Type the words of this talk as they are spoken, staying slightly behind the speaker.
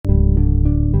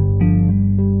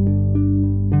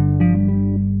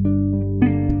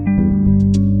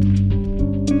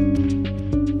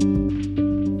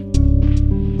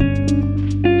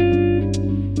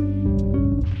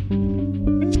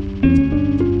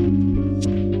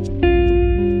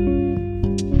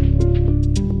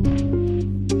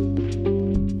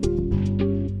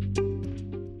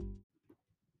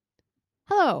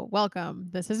Welcome.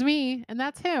 This is me, and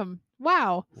that's him.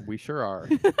 Wow. We sure are.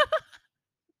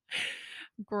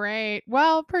 Great.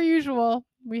 Well, per usual,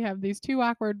 we have these two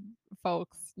awkward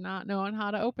folks not knowing how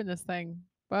to open this thing.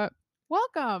 But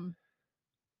welcome.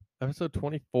 Episode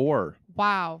 24.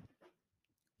 Wow.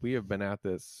 We have been at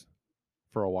this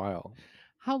for a while.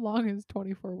 How long is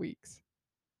 24 weeks?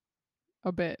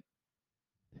 A bit.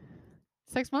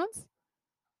 6 months?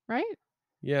 Right?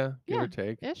 Yeah, give Yeah. or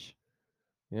take. Ish.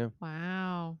 Yeah,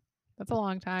 Wow. That's a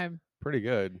long time. pretty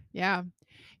good. Yeah.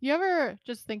 You ever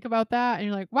just think about that and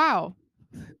you're like, wow,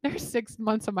 there's 6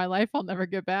 months of my life I'll never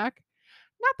get back?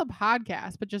 Not the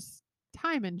podcast, but just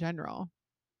time in general.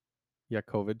 Yeah,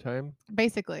 COVID time.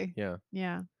 Basically. Yeah,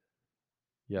 Yeah.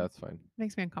 yeah, that's fine.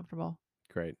 Makes me uncomfortable.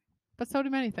 Great. But so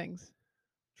do many things.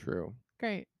 True.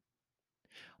 Great.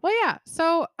 Well, yeah.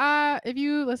 So if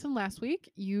you listened last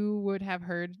week, you would have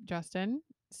heard Justin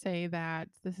say that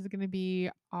this is gonna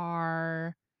be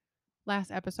our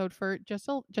last episode for just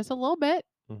a little bit,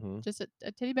 Mm-hmm. just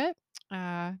a titty bit.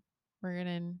 Uh we're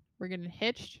getting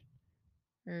hitched.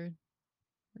 We're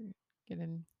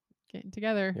getting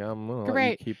together. Yeah, I'm gonna let you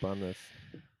Great. keep on this.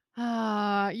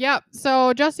 Yep.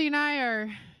 So Justy and I are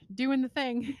doing the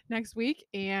thing next week,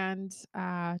 and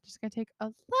just gonna take a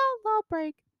little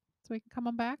break so we can come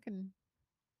on back and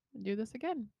do this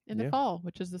again in the Yeah, fall,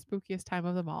 which is the spookiest time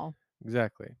of them all.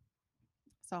 exactly.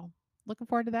 So looking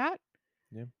forward to that.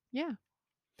 Yeah, Yeah.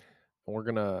 and we're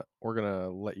gonna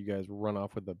let you guys run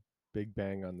off with a big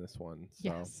bang on this one. So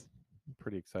Yes. I'm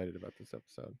pretty excited about this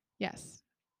episode. Yes.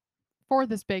 For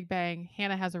this big bang,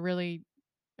 Hannah has a really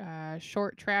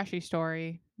short, trashy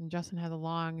story, and Justin has a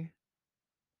long,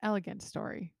 elegant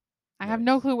story. I have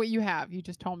no Nice. clue what you have. You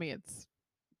just told me it's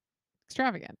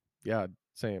extravagant. Yeah,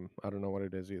 same. I don't know what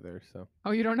it is either. So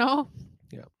Oh, you don't know?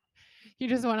 yeah, You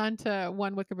just went on to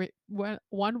one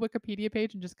Wikipedia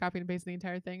page and just copied and pasted the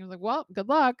entire thing. I was like, well, good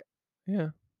luck. yeah,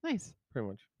 Nice. pretty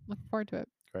much. Looking forward to it.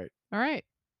 Great. All right.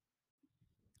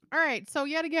 All right. So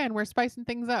yet again, we're spicing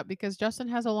things up because Justin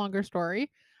has a longer story.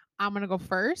 I'm gonna go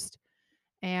first,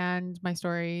 and my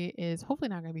story is hopefully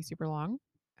not gonna be super long.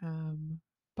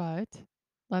 But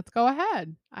let's go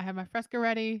ahead. I have my fresca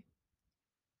ready,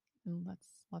 and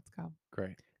let's go.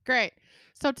 Great. Great.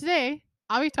 So today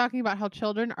I'll be talking about how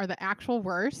children are the actual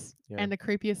worst Yeah. and the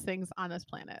creepiest things on this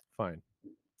planet. Fine.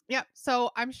 Yep.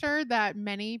 So I'm sure that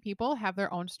many people have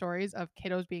their own stories of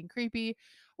kiddos being creepy,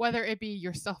 whether it be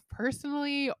yourself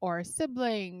personally or a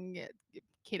sibling,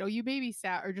 kiddo you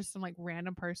babysat, or just some like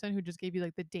random person who just gave you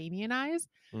like the Damien eyes.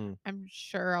 Mm. I'm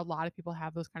sure a lot of people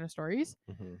have those kind of stories.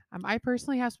 Mm-hmm. I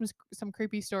personally have some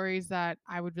creepy stories that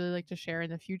I would really like to share in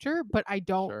the future, but I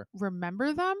don't Sure.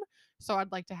 remember them. So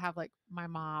I'd like to have like my You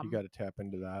mom. got to tap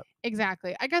into that.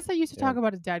 Exactly. I guess I used to Yeah. talk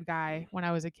about a dead guy when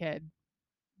I was a kid,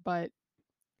 but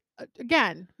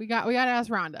again, we got to ask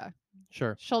Rhonda.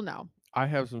 Sure. She'll know. I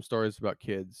have some stories about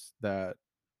kids that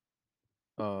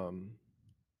um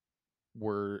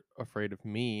were afraid of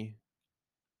me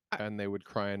I, and they would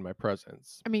cry in my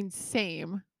presence. I mean,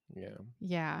 same. Yeah.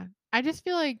 Yeah. I just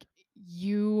feel like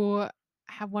you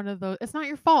have one of those. It's not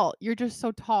your fault. You're just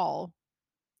so tall.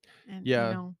 And,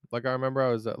 Yeah. Like I remember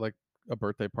I was at like a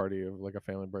birthday party of like a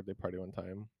family birthday party one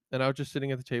time and I was just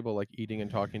sitting at the table like eating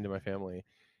and talking to my family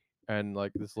and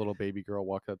like this little baby girl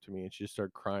walked up to me and she just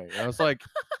started crying. And I was like,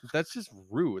 that's just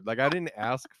rude. Like I didn't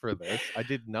ask for this. I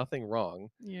did nothing wrong.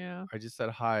 yeah. I just said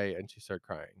hi and she started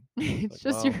crying. It's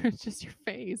Like, just well, it's just your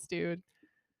face, dude.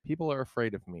 people are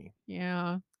afraid of me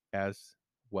Yeah. as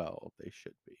well they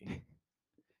should be.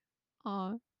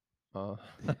 Aw. Uh,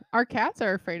 Our cats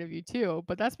are afraid of you too,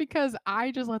 but that's because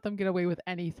I just let them get away with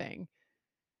anything.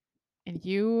 And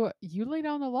you lay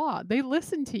down the law. They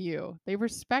listen to you. They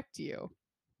respect you.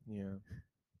 yeah.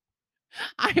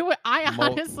 I Mo-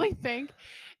 honestly think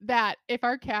that if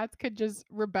our cats could just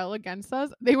rebel against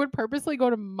us, they would purposely go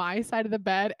to my side of the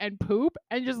bed and poop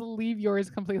and just leave yours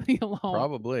completely alone.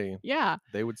 Probably. Yeah,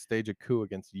 They would stage a coup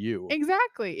against you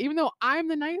exactly. Even though I'm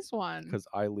the nice one. because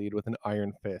I lead with an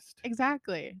iron fist.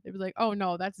 Exactly. They'd be like, oh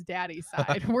no, that's daddy's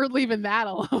side. We're leaving that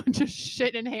alone. Just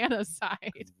shit in Hannah's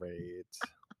side. Great.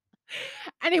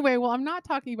 Anyway, well, I'm not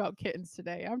talking about kittens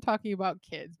today. I'm talking about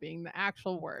kids being the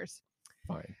actual worst.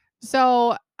 Fine.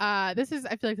 So this is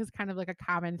I feel like this is kind of like a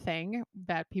common thing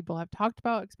that people have talked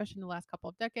about, especially in the last couple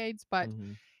of decades. But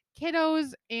Mm-hmm.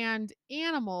 kiddos and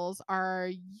animals are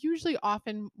usually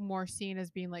often more seen as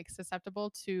being like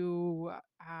susceptible to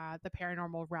the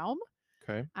paranormal realm.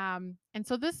 Okay. And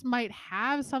so this might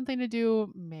have something to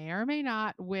do, may or may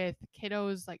not, with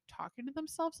kiddos like talking to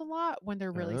themselves a lot when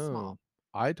they're really Oh. small.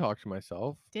 I talked to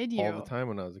myself Did all the you? time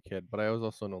when I was a kid, but I was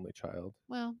also an only child.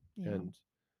 Well, yeah. And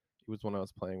it was when I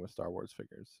was playing with Star Wars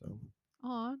figures. So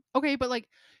Aw. Okay, but like,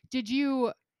 did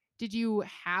you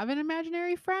have an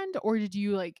imaginary friend, or did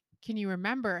you like? Can you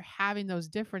remember having those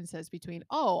differences between?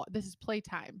 Oh, this is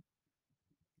playtime.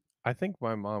 I think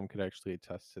my mom could actually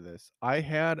attest to this. I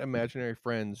had imaginary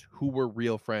friends who were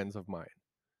real friends of mine.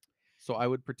 So I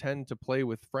would pretend to play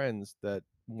with friends that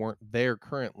weren't there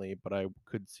currently, but I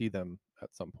could see them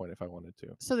at some point if I wanted to.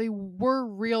 So they were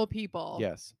real people.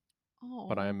 Yes,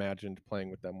 but I Oh, imagined playing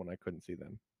with them when I couldn't see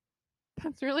them.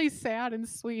 that's really sad and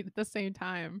sweet at the same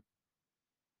time.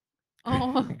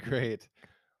 Oh, Great.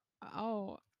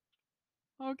 oh,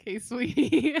 okay,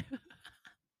 sweetie.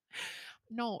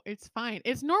 No, it's fine.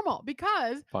 It's normal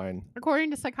because Fine.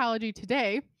 according to Psychology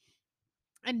Today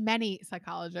and many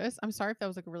psychologists, I'm sorry if that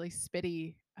was like a really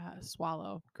spitty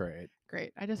swallow. Great.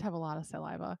 Great. I just have a lot of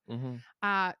saliva. Hmm.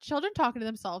 Children talking to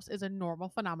themselves is a normal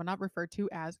phenomenon referred to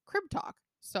as crib talk.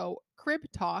 So, crib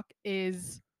talk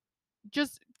is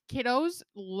just kiddos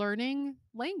learning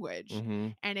language, Hmm.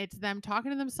 and it's them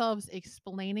talking to themselves,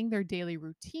 explaining their daily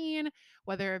routine,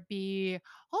 whether it be,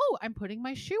 oh, I'm putting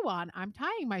my shoe on, I'm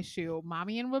tying my shoe,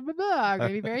 mommy and blah blah blah are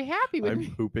gonna be very happy with I'm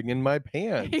me. pooping in my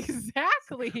pants.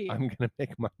 Exactly. I'm gonna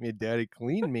make mommy and daddy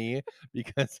clean me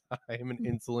because I am an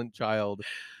insolent child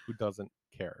who doesn't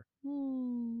care.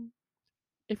 Hmm.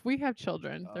 If we have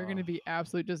children, they're Ugh. gonna be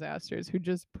absolute disasters who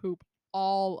just poop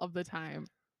all of the time.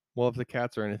 Well, if the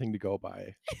cats are anything to go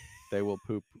by, they will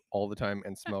poop all the time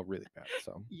and smell really bad.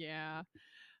 So Yeah,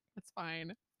 that's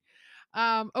fine.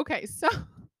 Okay, so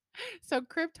so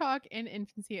crib talk in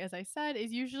infancy, as I said,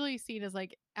 is usually seen as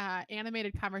like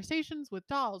animated conversations with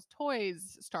dolls,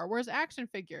 toys, Star Wars action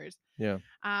figures. yeah.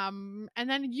 And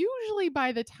then usually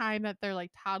by the time that they're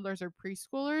like toddlers or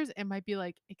preschoolers, it might be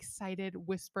like excited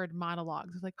whispered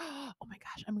monologues. It's like, oh my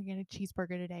gosh, I'm gonna get a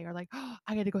cheeseburger today, or like, oh,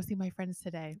 I gotta go see my friends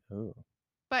today. Oh.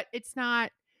 But it's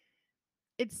not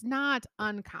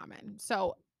uncommon.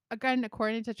 So, again,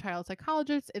 according to child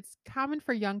psychologists, it's common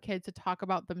for young kids to talk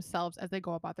about themselves as they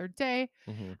go about their day,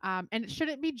 Hmm. and it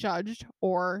shouldn't be judged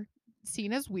or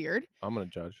seen as weird. I'm gonna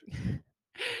judge.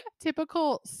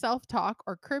 Typical self talk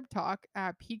or crib talk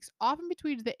peaks often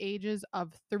between the ages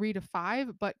of 3 to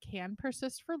 5, but can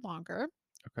persist for longer.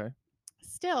 Okay.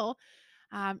 Still,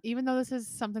 even though this is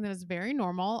something that is very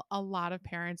normal, a lot of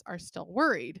parents are still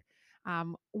worried.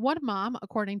 One mom,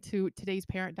 according to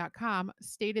today'sparent.com,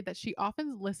 stated that she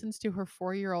often listens to her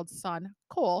 4-year-old son,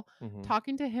 Cole, Hmm.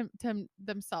 talking to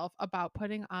themselves about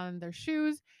putting on their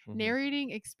shoes, Hmm. narrating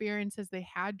experiences they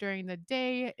had during the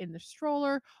day in the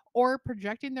stroller, or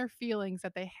projecting their feelings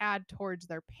that they had towards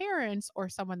their parents or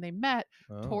someone they met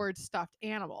Oh. towards stuffed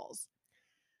animals.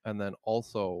 And then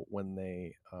also when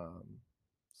they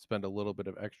spend a little bit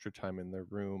of extra time in their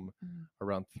room Mm.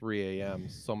 around 3 a.m.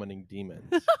 summoning demons.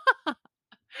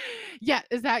 Yeah,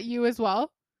 is that you as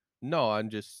well? No, I'm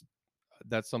just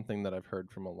that's something that I've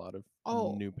heard from a lot of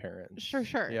Oh, new sure, parents.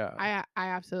 sure. Yeah. I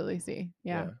absolutely see.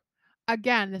 Yeah. Yeah.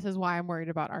 Again, this is why I'm worried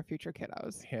about our future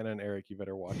kiddos. Hannah and Eric, you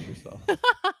better watch yourself.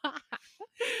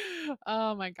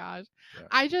 Oh my gosh. Yeah.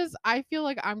 I feel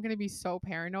like I'm gonna be so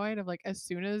paranoid of like as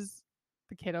soon as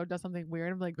the kiddo does something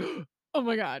weird, I'm like, oh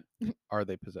my god, Are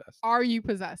they possessed? are you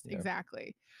possessed? Yeah.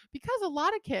 Exactly. Because a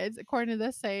lot of kids, according to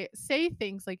this, say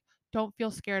things like, don't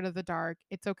feel scared of the dark.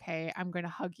 It's okay. I'm gonna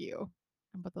hug you.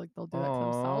 But like they'll do that to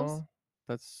themselves. Aw,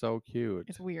 that's so cute.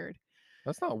 It's weird.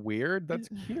 That's not weird. That's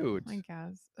It- cute. I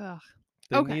guess. Ugh.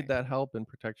 They need Okay. that help and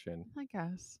protection. I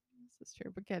guess this is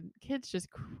true. But again, kids just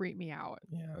creep me out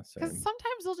Yeah, because same.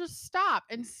 sometimes they'll just stop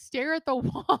and stare at the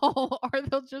wall, or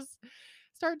they'll just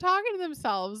start talking to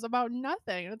themselves about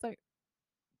nothing. And it's like,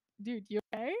 dude, you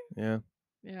okay? Yeah.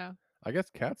 Yeah, I guess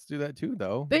cats do that too,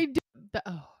 though. they do.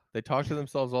 Oh, They talk to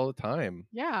themselves all the time.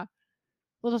 yeah.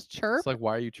 They'll just It's chirp. like,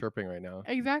 why are you chirping right now?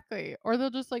 Exactly. Or they'll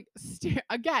just like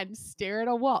stare at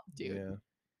a wall, dude. Yeah.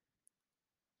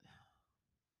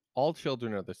 All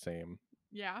children are the same,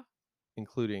 Yeah.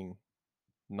 including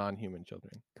non-human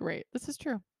children. Great. This is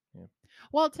true. Yeah.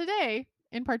 Well, today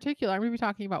in particular, I'm going to be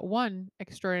talking about one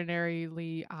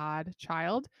extraordinarily odd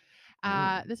child.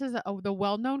 Mm, This is the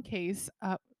well-known case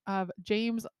of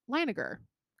James Laniger.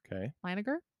 okay.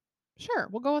 Laniger? Sure,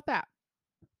 we'll go with that.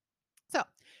 So,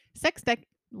 six dec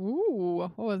Ooh,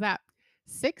 what was that?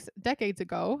 6 decades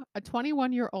ago, a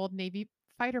 21-year-old Navy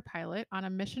fighter pilot on a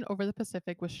mission over the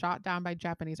Pacific was shot down by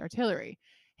Japanese artillery.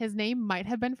 His name might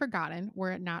have been forgotten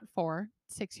were it not for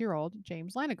 6-year-old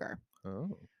James Laniger.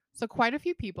 Oh. So quite a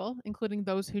few people, including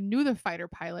those who knew the fighter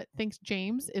pilot, thinks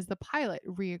James is the pilot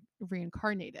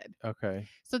reincarnated. Okay.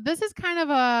 So this is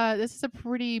a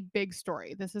pretty big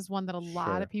story. This is one that a lot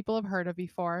Sure. of people have heard of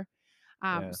before.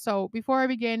 Yeah. So before I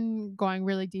begin going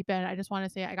really deep in, I just want to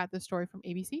say I got this story from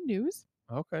ABC News.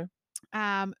 Okay.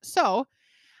 So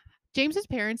James's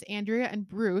parents, Andrea and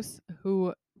Bruce,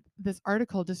 who this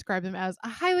article described them as a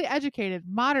highly educated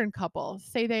modern couple,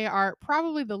 say they are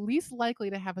probably the least likely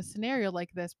to have a scenario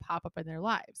like this pop up in their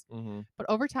lives. Mhm. But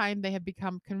over time, they have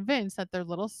become convinced that their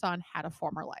little son had a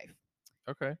former life.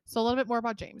 Okay. So, a little bit more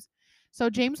about James. So,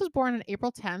 James was born on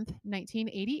April 10th,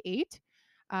 1988.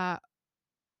 Uh,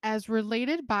 as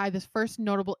related by this first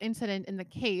notable incident in the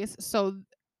case. So,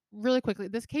 really quickly,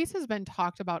 this case has been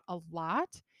talked about a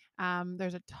lot.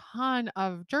 There's a ton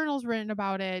of journals written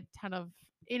about it, ton of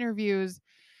interviews,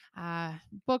 uh,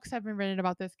 books have been written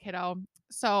about this kiddo.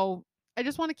 So, I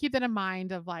just want to keep that in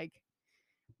mind of like,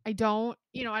 I don't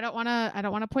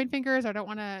want to point fingers. I don't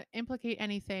want to implicate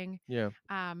anything. Yeah.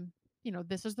 Um,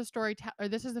 this is the story, or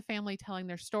this is the family telling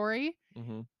their story.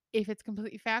 Mhm. If it's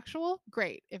completely factual,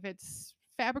 great. If it's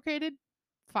fabricated,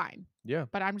 fine. Yeah.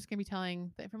 But I'm just going to be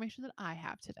telling the information that I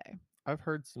have today. I've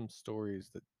heard some stories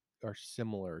that are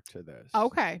similar to this.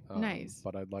 Okay, nice.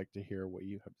 But I'd like to hear what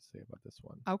you have to say about this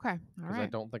one Okay, all because I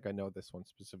right. don't think I know this one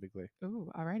specifically.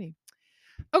 Ooh, alrighty.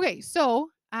 Okay,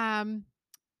 so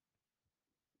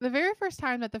the very first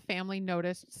time that the family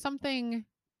noticed something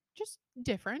just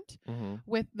different Mhm.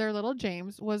 with their little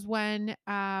James was when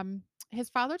his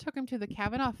father took him to the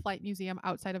Kavanaugh Flight Museum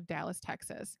outside of Dallas,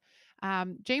 Texas.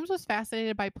 James was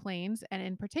fascinated by planes and,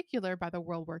 in particular, by the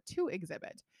World War II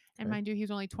exhibit. And Okay. mind you,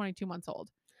 he's only 22 months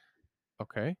old.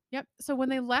 Okay. Yep. So when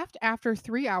they left after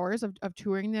 3 hours of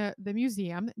touring the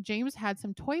museum, James had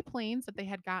some toy planes that they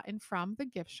had gotten from the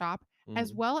gift shop,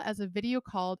 as Mhm. well as a video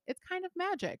called It's Kind of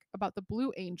Magic about the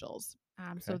Blue Angels.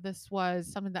 So Okay. this was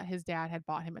something that his dad had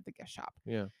bought him at the gift shop.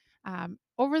 Yeah.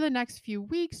 Over the next few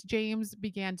weeks, James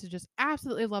began to just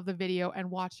absolutely love the video and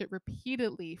watched it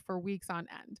repeatedly for weeks on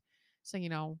end. So,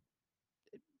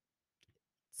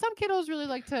 some kiddos really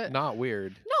like to. Not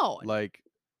weird. No, Like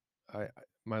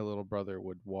my little brother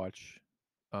would watch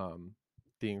um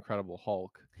The Incredible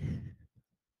Hulk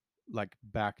like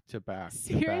back to back to back to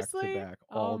seriously? back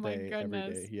Oh all my day every day.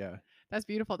 goodness. Yeah. That's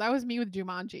beautiful. That was me with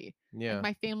Jumanji. Like Yeah.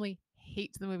 my family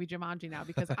hates the movie Jumanji now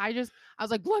because I was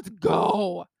like, let's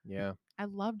go. Yeah. I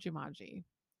love Jumanji.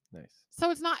 Nice. So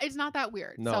it's not that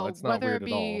weird. No, So it's not whether weird it at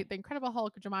be all. the Incredible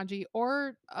Hulk, Jumanji,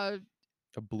 or A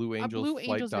Blue a Angels Blue flight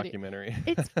Angels video, documentary.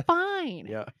 it's fine.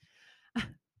 Yeah.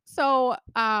 So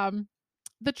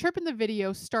the trip in the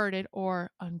video started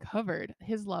or uncovered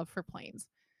his love for planes.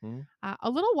 Mhm. A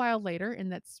little while later, in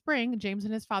that spring, James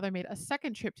and his father made a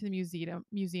second trip to the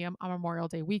museum on Memorial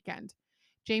Day weekend.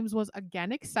 James was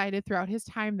again excited throughout his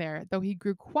time there, though he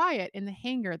grew quiet in the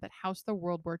hangar that housed the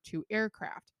World War II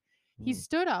aircraft. He Mm.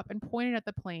 stood up and pointed at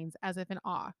the planes as if in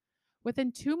awe.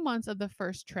 Within 2 months of the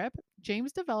first trip,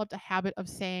 James developed a habit of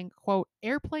saying, quote,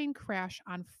 airplane crash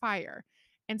on fire,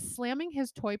 and slamming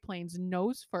his toy planes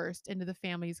nose first into the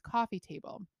family's coffee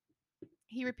table.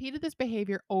 He repeated this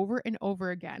behavior over and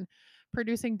over again,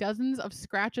 producing dozens of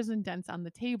scratches and dents on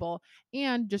the table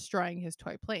and destroying his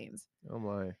toy planes. Oh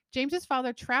my. James's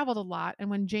father traveled a lot, and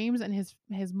when James and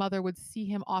his mother would see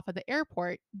him off at the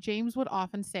airport, James would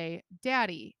often say,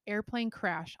 "Daddy, airplane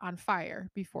crash on fire,"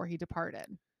 before he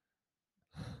departed.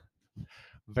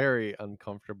 Very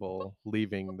uncomfortable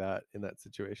leaving that in that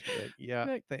situation. Like, yeah,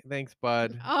 Like, thanks,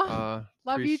 bud. oh,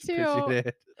 love you Appreciate too.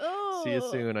 it. See you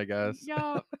Oh, soon, I guess.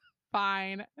 yeah,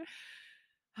 fine.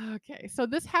 Okay, so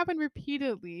this happened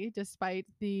repeatedly, despite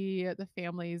the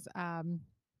family's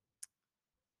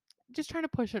just trying to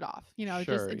push it off.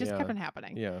 Sure. It just kept Yeah. on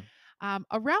happening. Yeah.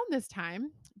 Around this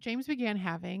time, James began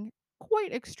having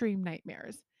quite extreme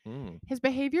nightmares. Mm. His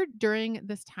behavior during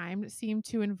this time seemed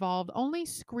to involve only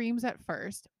screams at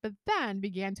first, but then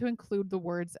began to include the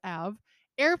words of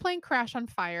airplane crash on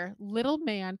fire, little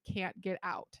man can't get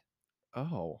out.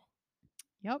 Oh.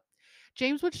 Yep.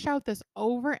 James would shout this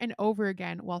over and over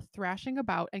again while thrashing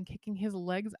about and kicking his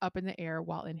legs up in the air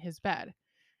while in his bed.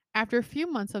 After a few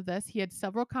months of this, he had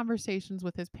several conversations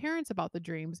with his parents about the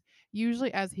dreams,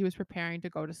 usually as he was preparing to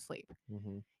go to sleep.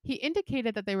 Mm-hmm. He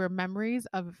indicated that they were memories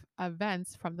of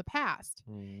events from the past.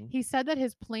 Mm-hmm. He said that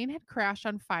his plane had crashed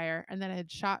on fire and that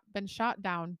it had been shot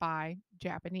down by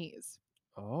Japanese.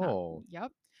 Oh.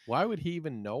 Yep. Why would he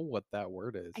even know what that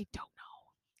word is? I don't know.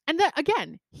 And then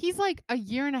again, he's like a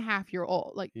year and a half year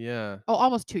old, like Yeah.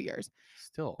 almost 2 years.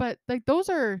 Still. But like those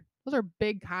are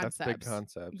big That's concepts. big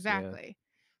concepts. Exactly.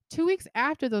 2 weeks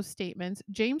after those statements,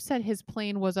 James said his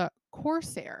plane was a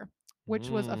Corsair, which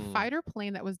was a Mm. fighter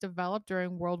plane that was developed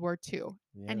during World War II.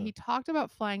 And Yeah. he talked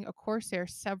about flying a Corsair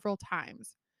several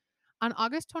times. On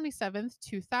August 27th,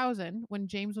 2000, when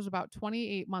James was about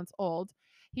 28 months old,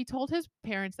 He told his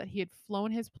parents that he had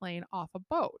flown his plane off a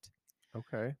boat.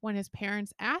 Okay. When his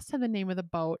parents asked him the name of the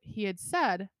boat, he had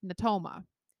said Natoma.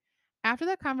 After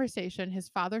that conversation, his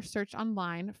father searched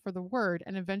online for the word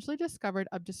and eventually discovered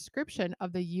a description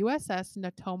of the USS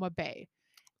Natoma Bay,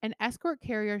 an escort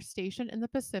carrier stationed in the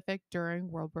Pacific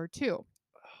during World War II.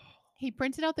 He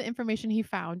printed out the information he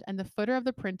found, and the footer of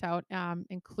the printout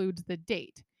includes the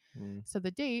date. Mm. So the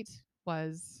date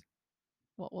was,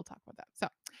 well, we'll talk about that.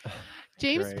 So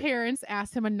James' Great. parents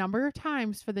asked him a number of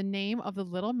times for the name of the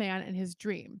little man in his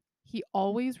dream. He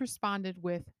always responded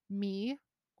with me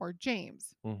or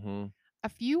James. Mm-hmm. A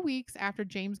few weeks after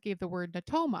James gave the word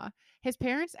Natoma, his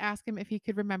parents asked him if he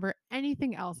could remember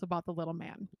anything else about the little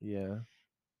man. Yeah.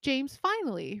 James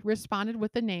finally responded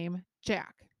with the name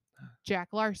Jack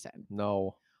Larson.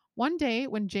 No. One day,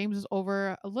 when James was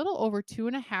a little over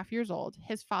 2.5 years old,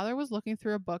 his father was looking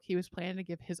through a book he was planning to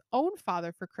give his own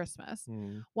father for Christmas,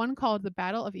 Mm. one called The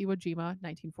Battle of Iwo Jima,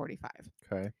 1945.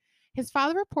 Okay. His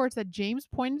father reports that James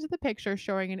pointed to the picture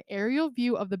showing an aerial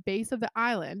view of the base of the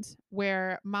island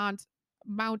where Mount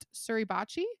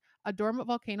Suribachi, a dormant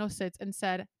volcano, sits, and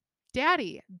said,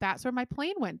 "Daddy, that's where my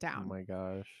plane went Oh down." my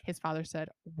gosh. His father said,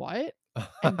 "What?"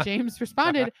 And James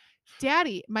responded,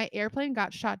 "Daddy, my airplane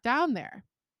got shot down there."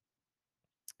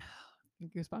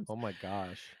 Goosebumps. Oh my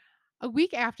gosh. A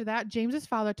week after that, James's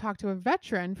father talked to a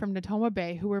veteran from Natoma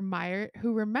Bay who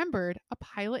remembered a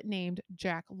pilot named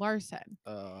Jack Larson.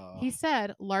 Uh. He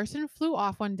said Larson flew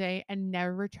off one day and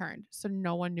never returned, so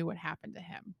no one knew what happened to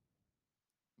him.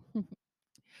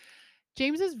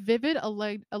 James's vivid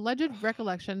alleged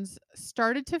recollections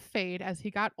started to fade as he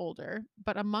got older,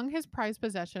 but among his prized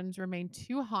possessions remained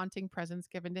two haunting presents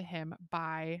given to him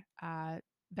by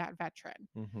that veteran.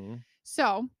 Mm-hmm.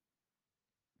 So,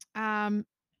 um,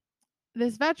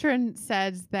 this veteran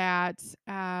says that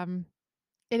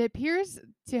it appears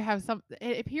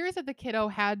it appears that the kiddo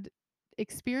had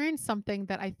experienced something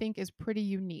that I think is pretty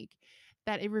unique,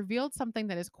 that it revealed something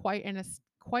that is quite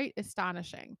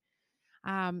astonishing.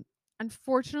 Um,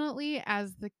 Unfortunately,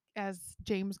 as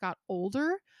James got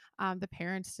older, the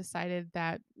parents decided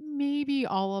that maybe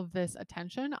all of this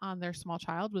attention on their small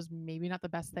child was maybe not the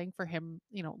best thing for him,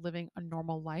 living a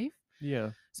normal life.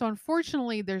 Yeah. So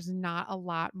unfortunately, there's not a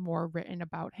lot more written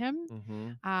about him.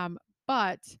 Mm-hmm.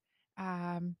 But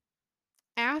um,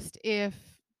 asked if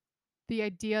the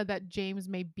idea that James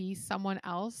may be someone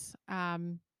else.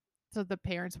 So the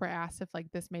parents were asked if like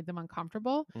this made them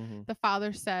uncomfortable. Mm-hmm. The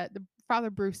father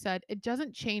Bruce said, "It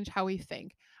doesn't change how we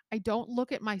think. I don't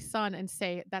look at my son and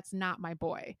say that's not my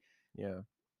boy." Yeah.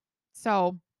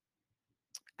 So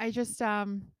I just I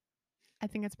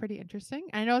think it's pretty interesting.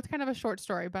 I know it's kind of a short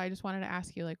story, but I just wanted to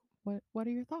ask you like what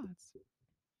are your thoughts?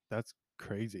 That's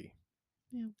crazy.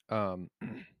 Yeah.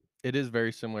 It is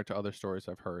very similar to other stories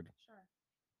I've heard, Sure.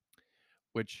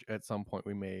 which at some point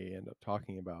we may end up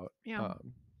talking about. Yeah.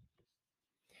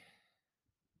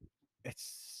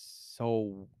 It's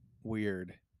so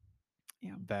weird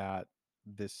Yeah. that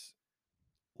this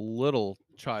little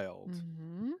child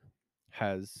Mhm.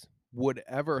 would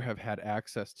ever have had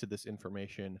access to this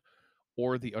information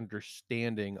or the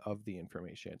understanding of the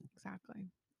information.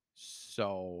 Exactly.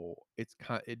 So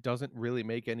it doesn't really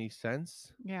make any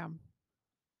sense. Yeah.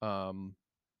 Um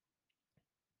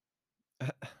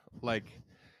like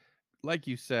like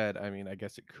you said, I mean, I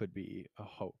guess it could be a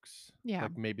hoax. Yeah.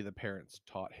 Like maybe the parents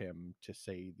taught him to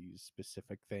say these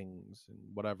specific things and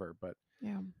whatever, but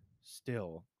Yeah.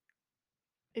 still,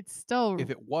 It's still if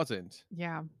it wasn't,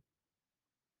 yeah.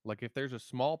 like if there's a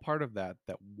small part of that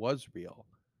that was real,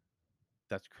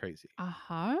 that's crazy.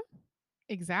 Uh-huh.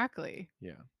 Exactly.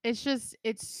 Yeah.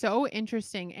 It's so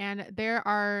interesting and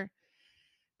there's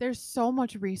so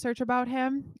much research about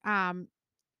him.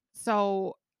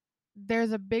 So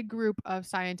there's a big group of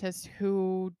scientists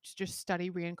who just study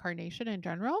reincarnation in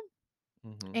general,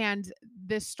 Mhm. and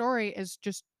this story is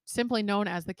just simply known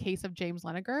as the case of James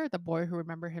Leniger, the boy who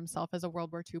remembered himself as a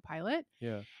World War II pilot.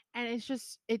 Yeah. And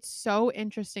it's so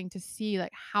interesting to see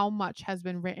like how much has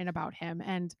been written about him.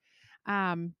 And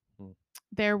um Mm.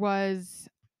 there was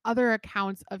other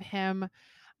accounts of him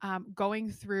going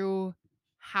through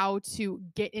how to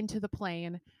get into the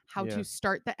plane, how Yeah. to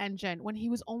start the engine when he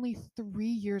was only 3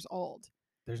 years old.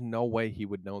 There's no way he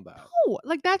would know that. Oh,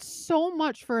 like that's so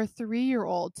much for a 3-year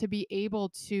old to be able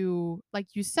to,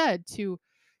 like you said, to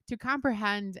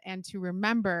comprehend and to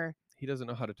remember. He doesn't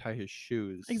know how to tie his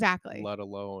shoes, Exactly. let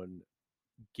alone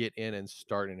get in and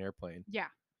start an airplane. Yeah.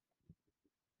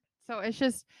 So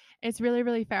it's really,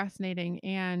 really fascinating.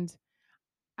 And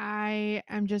I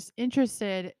am just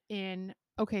interested in,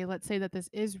 okay, let's say that this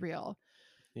is real.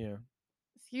 Yeah.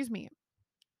 Excuse me.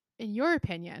 In your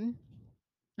opinion,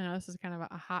 I know this is kind of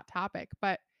a hot topic,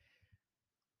 but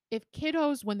if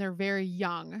kiddos, when they're very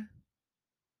young,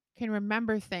 can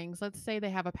remember things, let's say they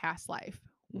have a past life,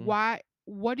 Mm,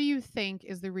 what do you think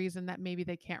is the reason that maybe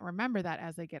they can't remember that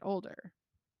as they get older?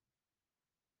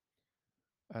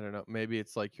 I don't know. Maybe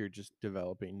it's like you're just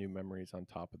developing new memories on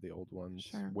top of the old ones,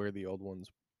 Sure. where the old ones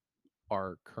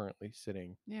are currently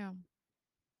sitting. Yeah.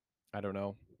 I don't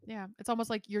know. Yeah. It's almost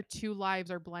like your two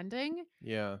lives are blending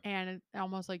Yeah. and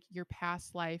almost like your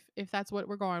past life, if that's what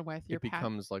we're going with, your It past.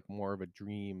 becomes like more of a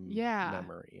dream Yeah,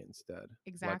 memory instead. Like I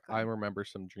exactly. remember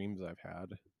some dreams I've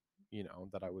had,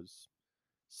 that I was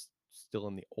still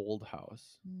in the old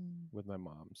house Mm, with my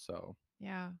mom. So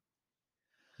yeah.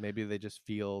 maybe they just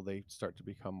feel they start to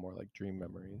become more like dream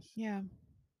memories. Yeah.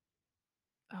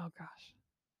 Oh gosh.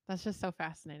 That's just so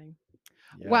fascinating.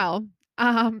 Yeah, Well,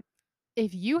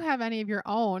 if you have any of your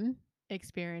own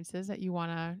experiences that you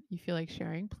feel like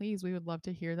sharing, please, we would love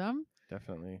to hear them.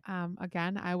 definitely.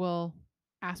 Again, I will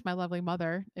ask my lovely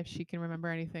mother if she can remember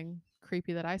anything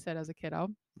creepy that I said as a kiddo.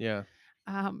 Yeah.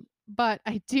 But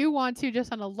I do want to,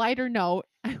 just on a lighter note,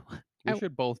 We I,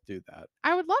 should both do that,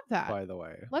 I would love that. by the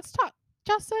way. Let's talk,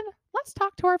 Justin. Let's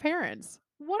talk to our parents.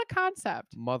 What a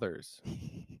concept. Mothers,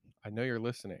 I know you're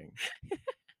listening.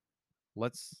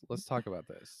 Let's talk about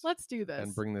this Let's do and this.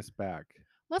 bring this back.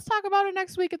 Let's talk about it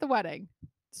next week at the wedding.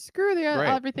 Screw the Great.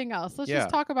 everything else. Let's just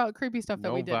Yeah. talk about creepy stuff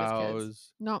that we No did as kids.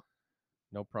 vows, No,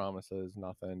 no promises,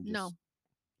 nothing. Just no.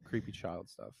 creepy child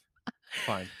stuff.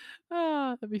 Fine.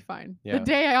 Oh, that'd be fine. The Yeah.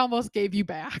 day I almost gave you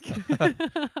back.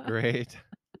 Great.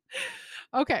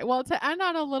 Okay, well, to end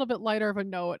on a little bit lighter of a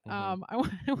note, Mhm. I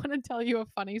want to tell you a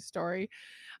funny story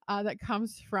that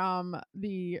comes from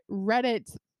the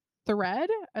Reddit thread.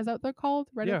 Is that what they're called?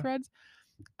 Reddit Yeah. threads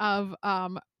of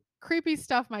creepy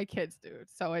stuff my kids do.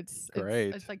 So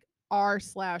Great. it's like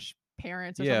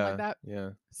r/parents or something like Yeah. that.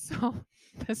 Yeah. So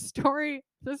the story,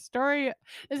 this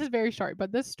is very short,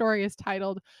 but this story is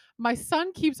titled "My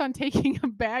son keeps on taking a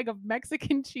bag of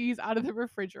Mexican cheese out of the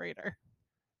refrigerator."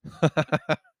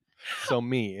 So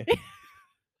me,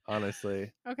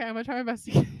 honestly. Okay, I'm gonna try my best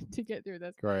to get through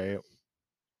this. Great.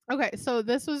 Okay, so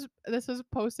this was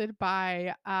posted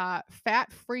by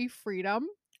Fat Free Freedom.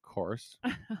 Of course.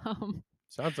 um,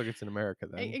 Sounds like it's in America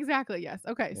then. exactly, yes.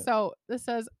 Okay, Yeah. so this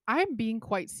says, I'm being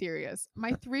quite serious.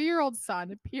 My 3-year-old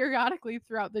son periodically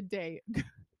throughout the day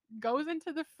goes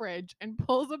into the fridge and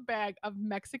pulls a bag of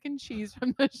Mexican cheese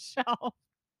from the shelf,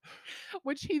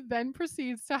 which he then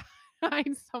proceeds to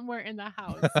hide somewhere in the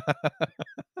house.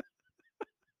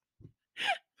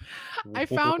 I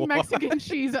found Mexican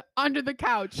cheese under the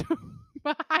couch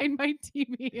behind my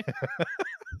TV.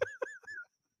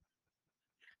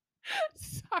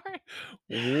 Sorry.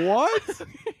 What?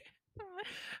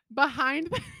 behind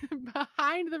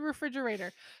behind the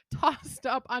refrigerator, tossed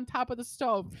up on top of the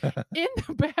stove, in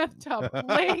the bathtub,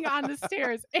 laying on the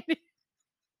stairs,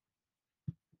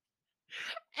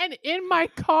 and in my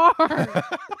car.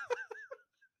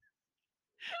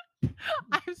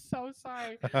 I'm so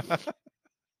sorry.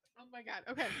 Oh my god.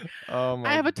 Okay. Oh I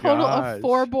my have a total of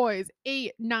 4 gosh. boys,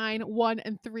 8, 9, 1,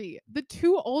 and 3. The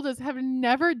 2 oldest have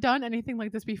never done anything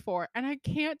like this before, and I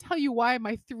can't tell you why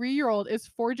my 3-year-old is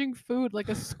foraging food like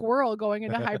a squirrel going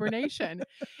into hibernation.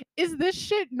 Is this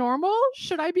shit normal?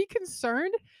 Should I be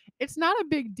concerned? It's not a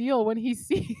big deal when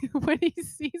when he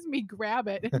sees me grab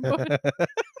it and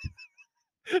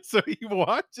So he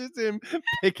watches him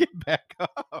pick it back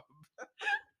up.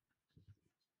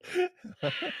 oh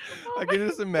I my can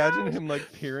just imagine gosh. him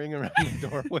like peering around the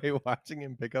doorway watching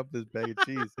him pick up this bag of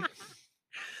cheese.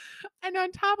 And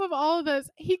on top of all of this,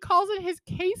 he calls it his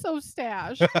queso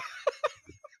stash.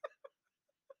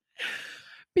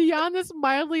 Beyond this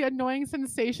mildly annoying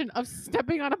sensation of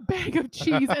stepping on a bag of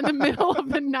cheese in the middle of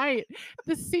the night,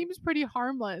 this seems pretty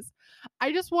harmless.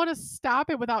 I just want to stop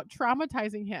it without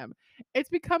traumatizing him. It's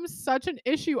become such an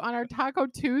issue on our Taco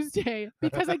Tuesday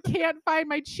because I can't find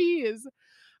my cheese.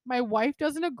 My wife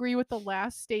doesn't agree with the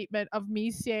last statement of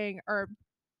me saying, or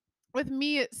with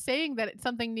me saying that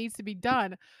something needs to be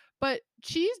done. But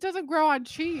cheese doesn't grow on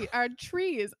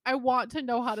trees. I want to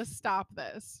know how to stop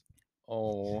this.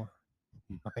 Oh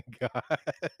my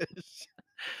gosh.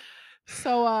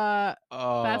 So that's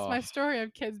Oh, my story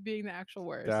of kids being the actual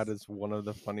worst. that is one of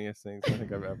the funniest things I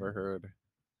think I've ever heard.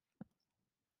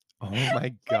 Oh my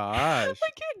like, gosh.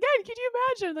 again, can you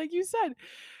imagine? Like you said,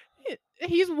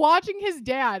 he's watching his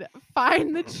dad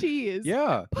find the cheese,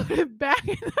 Yeah. put it back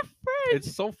in the fridge.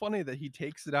 It's so funny that he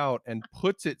takes it out and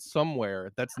puts it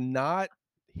somewhere that's not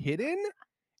hidden.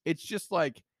 It's just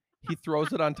like he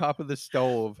throws it on top of the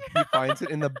stove. He finds it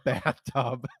in the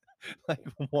bathtub. Like,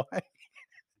 why?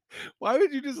 Why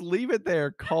would you just leave it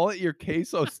there? Call it your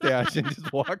queso stash and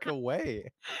just walk away.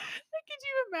 Could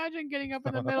you imagine getting up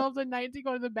in the middle of the night to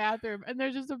go to the bathroom and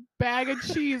there's just a bag of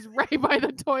cheese right by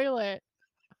the toilet?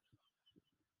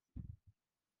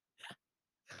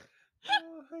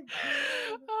 Oh my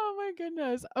god. Oh my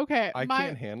goodness. Okay, I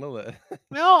can't handle it.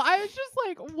 no, I was just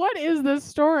like, what is this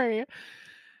story?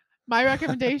 My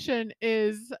recommendation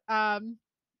is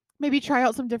maybe try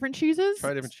out some different cheeses.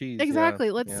 Try different cheese. Yeah. Exactly.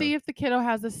 Let's Yeah. see if the kiddo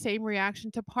has the same reaction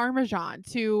to Parmesan,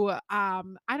 to I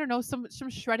don't know, some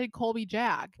shredded Colby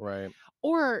Jack, Right.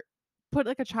 or put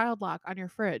like a child lock on your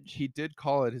fridge. He did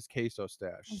call it his queso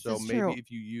stash. This So is maybe true. if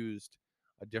you used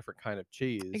a different kind of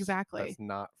cheese Exactly. that's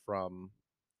not from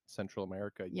Central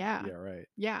America, you'd Yeah. be all right.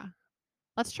 Yeah.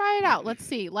 Let's try it out. Let's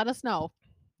see. Let us know.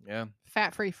 Yeah.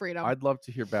 Fat-free freedom. I'd love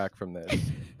to hear back from this.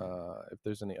 If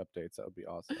there's any updates, that would be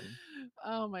awesome.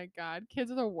 Oh my god. Kids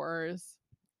are the worst.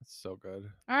 It's so good.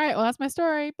 All right. Well, that's my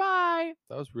story. Bye.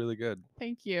 That was really good.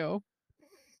 Thank you.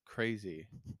 Crazy.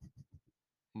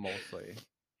 Mostly.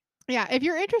 Yeah, if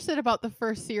you're interested about the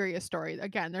first serious story,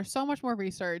 again, there's so much more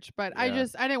research, but I Yeah.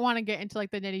 didn't want to get into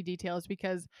like the nitty details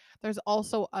because there's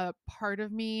also a part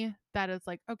of me that is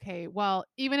like, okay, well,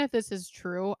 even if this is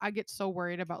true, I get so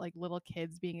worried about like little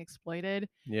kids being exploited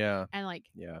Yeah. and like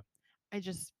Yeah.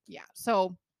 yeah.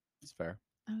 So It's fair.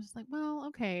 I was like, well,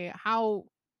 okay, how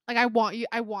like I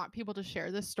want people to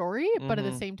share this story, but at the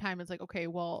Mm-hmm. same time it's like, okay,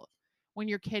 well, when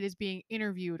your kid is being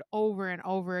interviewed over and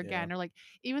over Yeah. again, or like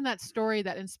even that story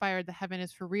that inspired the Heaven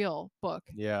is for Real book.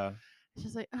 Yeah. It's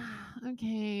just like,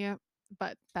 okay,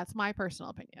 but that's my personal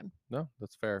opinion. No,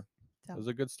 that's fair. So It was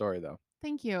a good story though.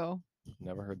 thank you.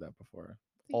 Never heard that before.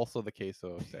 Thank- Also, the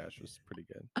queso stash was pretty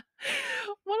good.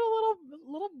 What a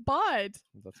little butt.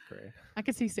 That's great. I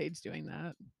could see Sage doing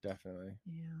that. Definitely.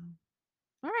 Yeah.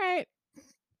 All right.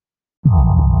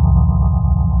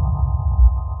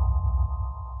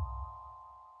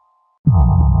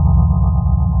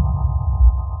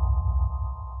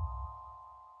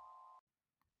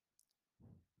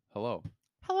 Hello.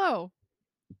 Hello.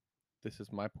 This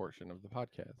is my portion of the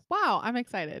podcast. Wow, I'm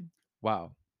excited.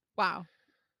 Wow. Wow.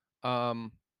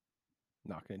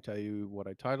 Not going to tell you what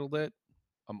I titled it.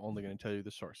 I'm only going to tell you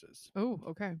the sources. Oh,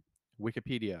 okay.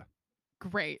 Wikipedia,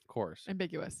 Great. of course.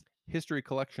 Ambiguous. History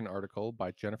collection article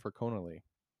by Jennifer Connolly.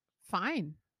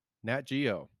 Fine. Nat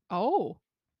Geo. Oh.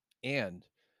 And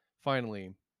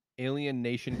finally,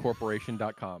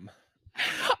 aliennationcorporation.com.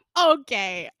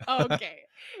 Okay. Okay.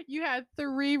 You had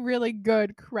 3 really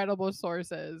good, credible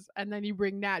sources, and then you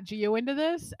bring Nat Geo into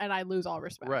this, and I lose all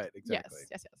respect. Right, exactly.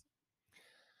 Yes.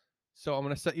 So I'm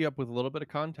going to set you up with a little bit of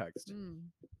context.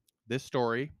 This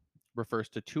story refers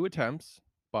to 2 attempts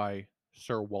by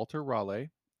Sir Walter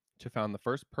Raleigh to found the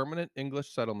first permanent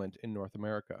English settlement in North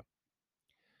America.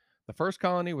 The first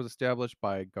colony was established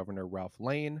by Governor Ralph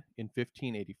Lane in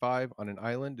 1585 on an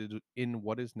island in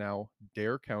what is now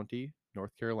Dare County,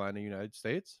 North Carolina, United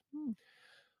States.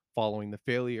 Following the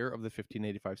failure of the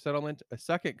 1585 settlement, a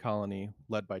second colony,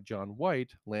 led by John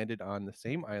White, landed on the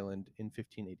same island in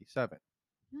 1587.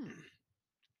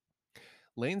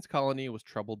 Lane's colony was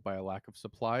troubled by a lack of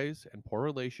supplies and poor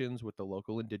relations with the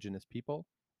local indigenous people.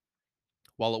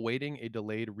 While awaiting a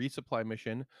delayed resupply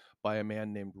mission by a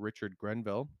man named Richard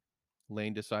Grenville,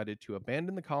 Lane decided to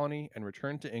abandon the colony and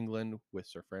return to England with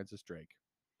Sir Francis Drake.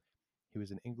 He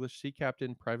was an English sea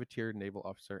captain, privateer, naval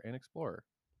officer, and explorer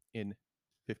in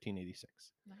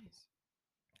 1586. Nice.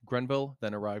 Grenville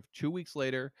then arrived 2 weeks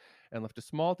later and left a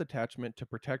small detachment to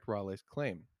protect Raleigh's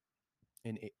claim.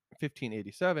 In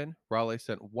 1587, Raleigh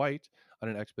sent White on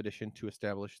an expedition to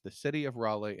establish the city of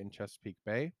Raleigh in Chesapeake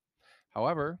Bay.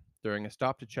 However, during a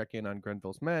stop to check in on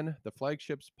Grenville's men, the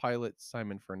flagship's pilot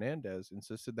Simon Fernandez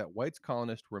insisted that White's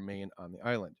colonists remain on the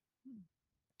island.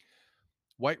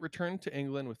 White returned to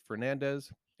England with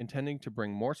Fernandez, intending to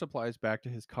bring more supplies back to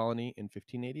his colony in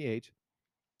 1588.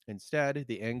 Instead,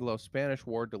 the Anglo-Spanish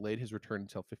War delayed his return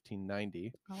until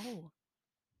 1590. Oh.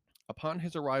 Upon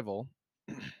his arrival,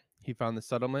 he found the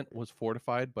settlement was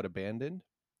fortified but abandoned.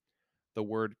 The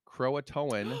word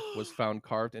Croatoan was found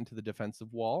carved into the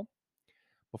defensive wall.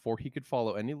 Before he could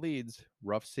follow any leads,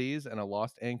 rough seas and a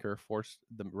lost anchor forced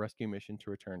the rescue mission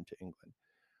to return to England.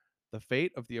 The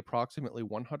fate of the approximately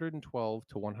 112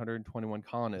 to 121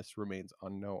 colonists remains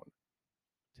unknown.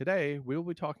 Today, we will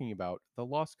be talking about the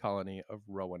lost colony of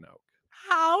Roanoke.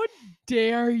 How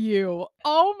dare you?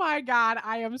 Oh my god,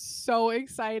 I am so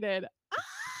excited.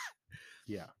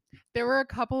 Yeah. There were a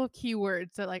couple of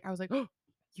keywords that like I was like, "Oh,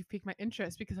 you piqued my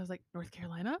interest," because I was like, North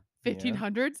Carolina,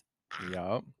 1500s.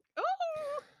 Yeah. Oh.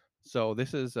 So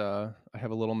this is I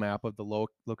have a little map of the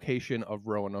location of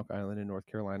Roanoke Island in North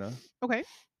Carolina. Okay.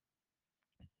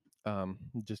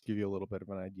 Just give you a little bit of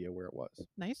an idea where it was.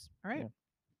 Nice. All right.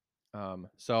 Yeah.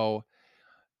 So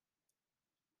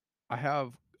I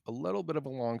have a little bit of a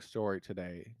long story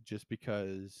today, just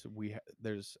because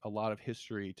there's a lot of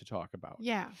history to talk about.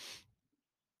 Yeah.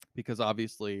 Because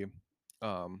obviously,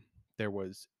 um, there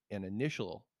was an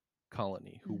initial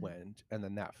colony who Mm. went, and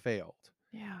then that failed,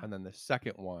 Yeah. and then the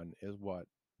second one is what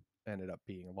ended up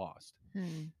being lost.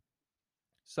 Hmm.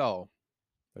 So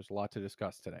there's a lot to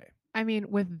discuss today. I mean,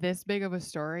 with this big of a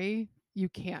story, you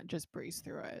can't just breeze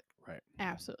through it. Right.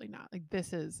 Absolutely not. Like,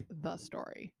 this is the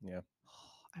story. Yeah.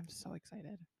 I'm so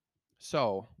excited.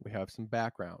 So we have some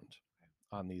background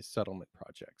on these settlement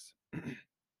projects.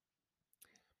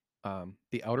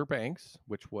 The Outer Banks,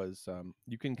 which was,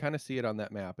 you can kind of see it on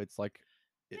that map. It's like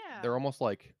Yeah. they're almost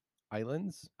like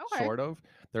islands, Okay. sort of.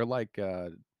 They're like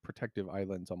protective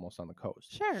islands almost on the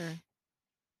coast. Sure.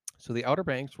 So the Outer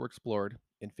Banks were explored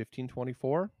in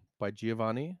 1524 by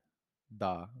Giovanni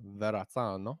da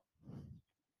Verrazzano,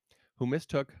 who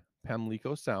mistook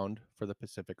Pamlico Sound for the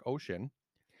Pacific Ocean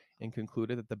and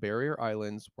concluded that the barrier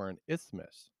islands were an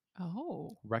isthmus.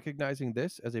 Oh. Recognizing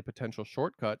this as a potential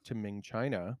shortcut to Ming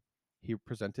China, he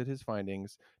presented his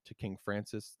findings to King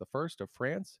Francis I of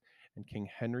France and King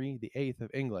Henry VIII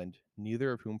of England,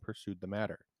 neither of whom pursued the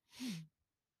matter. Hmm.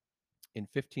 In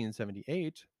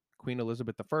 1578, Queen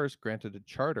Elizabeth I granted a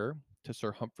charter to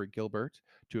Sir Humphrey Gilbert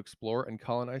to explore and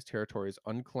colonize territories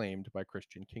unclaimed by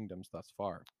Christian kingdoms thus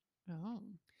far. Oh.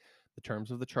 The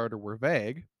terms of the charter were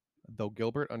vague, though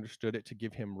Gilbert understood it to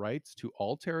give him rights to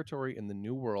all territory in the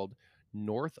New World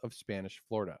north of Spanish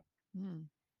Florida. Hmm.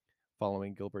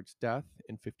 Following Gilbert's death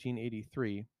in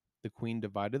 1583, the Queen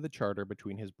divided the charter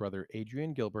between his brother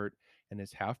Adrian Gilbert and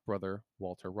his half brother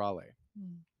Walter Raleigh.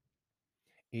 Hmm.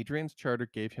 Adrian's charter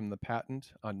gave him the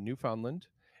patent on Newfoundland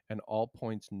and all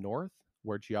points north,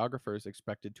 where geographers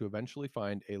expected to eventually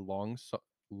find a long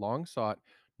sought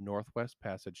northwest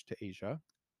passage to Asia,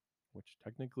 which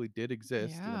technically did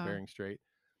exist in the Yeah. Bering Strait.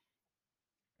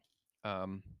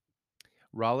 Um,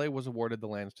 Raleigh was awarded the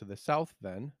lands to the south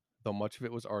then, though much of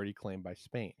it was already claimed by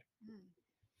Spain. Hmm.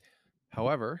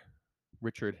 However,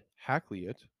 Richard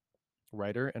Hakluyt,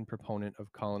 writer and proponent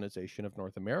of colonization of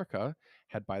North America,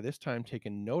 had by this time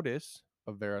taken notice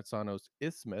of Verrazzano's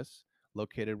isthmus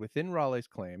located within Raleigh's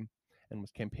claim and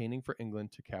was campaigning for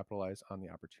England to capitalize on the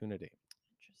opportunity.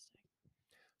 Interesting.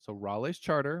 So Raleigh's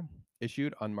charter,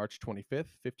 issued on March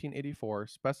 25th, 1584,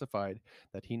 specified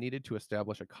that he needed to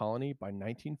establish a colony by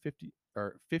 1950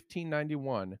 or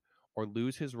 1591 or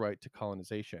lose his right to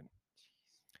colonization.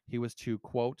 He was to,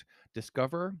 quote,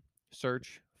 discover,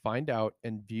 search, find out,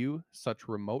 and view such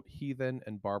remote heathen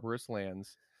and barbarous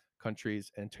lands,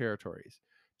 countries, and territories,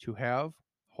 to have,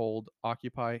 hold,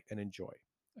 occupy, and enjoy,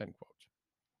 end quote.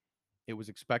 It was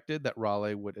expected that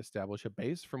Raleigh would establish a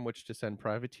base from which to send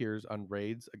privateers on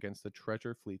raids against the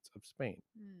treasure fleets of Spain.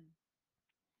 Hmm.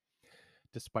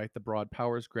 Despite the broad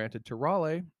powers granted to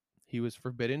Raleigh, he was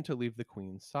forbidden to leave the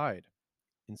Queen's side.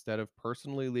 Instead of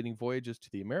personally leading voyages to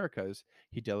the Americas,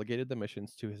 he delegated the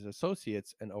missions to his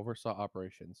associates and oversaw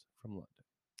operations from London.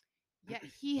 Yet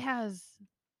he has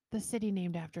the city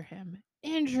named after him.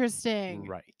 Interesting.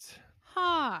 Right.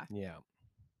 Ha. Yeah.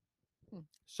 Hmm.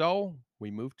 So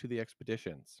we move to the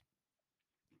expeditions.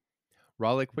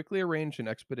 Raleigh quickly arranged an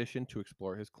expedition to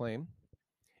explore his claim.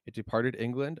 It departed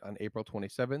England on April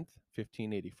 27th,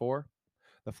 1584.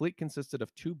 The fleet consisted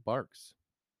of 2 barks,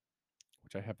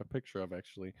 which I have a picture of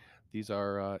actually. These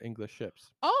are English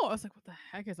ships. Oh, I was like, what the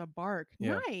heck is a bark?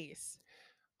 Yeah. Nice.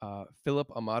 Philip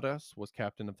Amadas was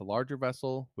captain of the larger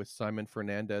vessel, with Simon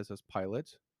Fernandez as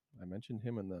pilot. I mentioned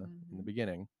him in the Mhm.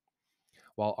 beginning,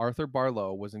 while Arthur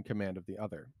Barlow was in command of the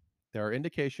other. There are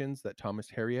indications that Thomas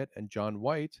Harriot and John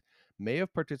White may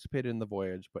have participated in the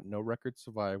voyage, but no records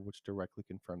survive which directly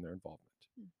confirm their involvement.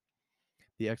 Hmm.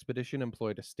 The expedition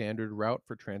employed a standard route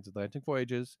for transatlantic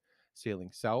voyages,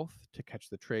 sailing south to catch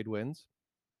the trade winds,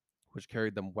 which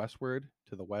carried them westward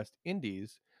to the West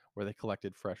Indies, where they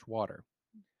collected fresh water.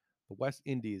 The West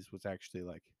Indies was actually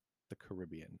like the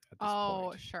Caribbean at this Oh,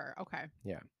 point. sure. Okay.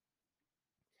 Yeah.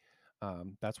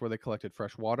 That's where they collected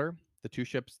fresh water. The 2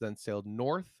 ships then sailed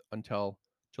north until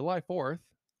July 4th.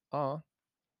 Ah.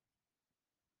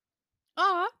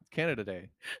 It's Canada Day.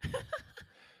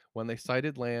 When they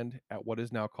sighted land at what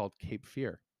is now called Cape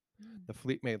Fear. Mm. The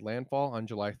fleet made landfall on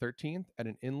July 13th at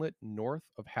an inlet north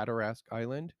of Hatteras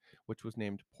Island, which was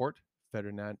named Port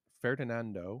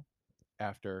Ferdinando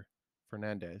after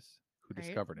Fernandez, who Right.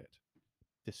 discovered it.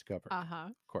 Discovered, Uh-huh.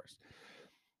 of course.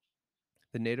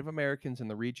 The Native Americans in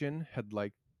the region had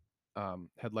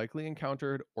likely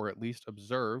encountered or at least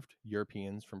observed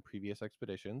Europeans from previous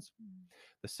expeditions. Mm.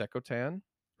 The Secotan,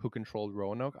 who controlled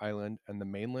Roanoke Island and the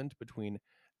mainland between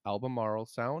Albemarle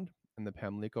Sound and the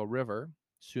Pamlico River,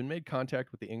 soon made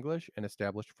contact with the English and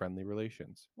established friendly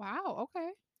relations. Wow. Okay.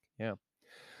 Yeah.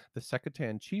 The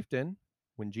Secretan chieftain,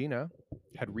 Wingina,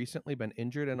 had recently been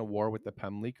injured in a war with the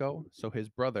Pamlico, so his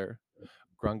brother,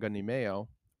 Granganimeo,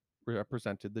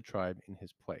 represented the tribe in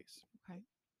his place. Okay.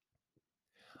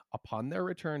 Upon their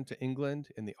return to England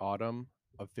in the autumn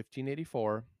of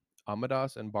 1584,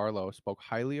 Amadas and Barlow spoke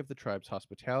highly of the tribe's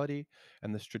hospitality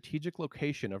and the strategic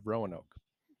location of Roanoke.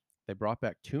 They brought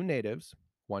back 2 natives,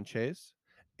 Wanches,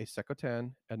 a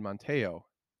Secotan, and Manteo,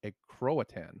 a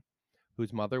Croatan,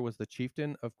 whose mother was the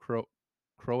chieftain of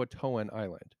Croatoan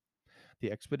Island.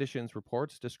 The expedition's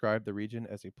reports described the region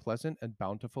as a pleasant and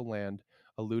bountiful land,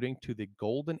 alluding to the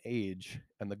Golden Age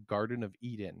and the Garden of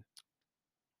Eden,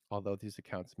 although these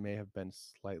accounts may have been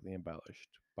slightly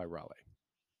embellished by Raleigh.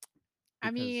 I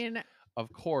Because, mean,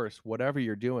 of course, whatever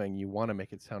you're doing, you want to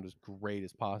make it sound as great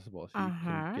as possible so you can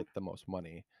uh-huh. get the most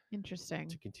money Interesting.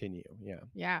 to continue. Yeah.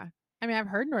 Yeah. I mean, I've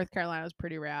heard North Carolina is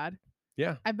pretty rad.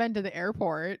 Yeah, I've been to the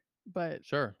airport, but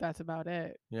sure. that's about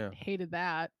it. Yeah, Hated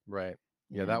that. right.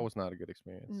 Yeah, Yeah. that was not a good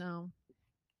experience. No.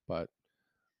 But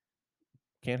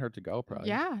can't hurt to go, probably.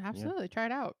 Yeah, absolutely. Try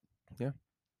it out. Yeah.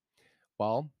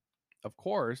 Well, of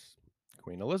course,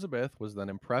 Queen Elizabeth was then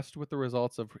impressed with the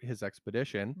results of his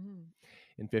expedition. Mm.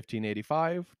 In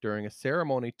 1585, during a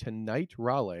ceremony to knight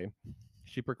Raleigh,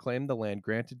 she proclaimed the land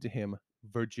granted to him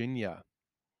Virginia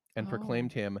and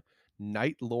proclaimed him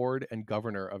Knight Lord and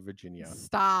Governor of Virginia.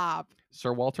 Stop.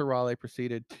 Sir Walter Raleigh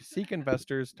proceeded to seek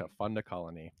investors to fund a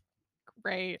colony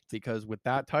Great. because with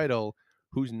that title,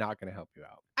 who's not going to help you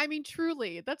out? I mean,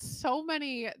 truly, that's so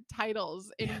many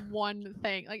titles in one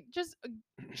thing. Like, just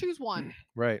choose one.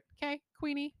 Right. Okay,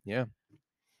 Queenie. Yeah.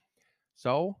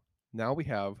 So now we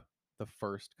have the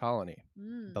first colony,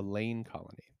 Mm. the Lane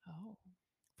Colony. Oh.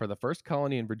 For the first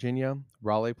colony in Virginia,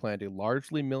 Raleigh planned a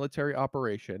largely military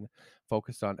operation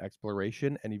focused on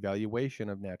exploration and evaluation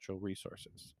of natural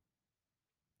resources.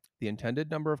 The intended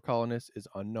number of colonists is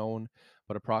unknown,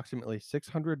 but approximately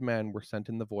 600 men were sent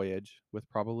in the voyage, with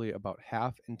probably about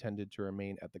half intended to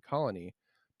remain at the colony,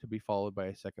 to be followed by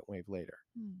a second wave later.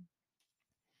 Mm.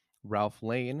 Ralph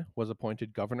Lane was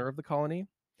appointed governor of the colony,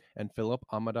 and Philip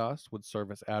Amadas would serve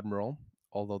as admiral,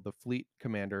 although the fleet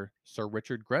commander, Sir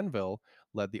Richard Grenville,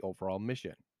 led the overall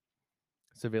mission.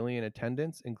 Civilian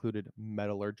attendants included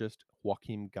metallurgist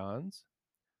Joachim Gans,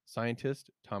 scientist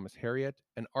Thomas Harriot,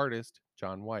 and artist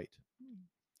John White. Mm.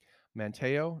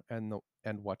 Manteo and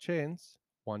Wanches,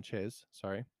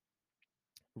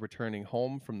 returning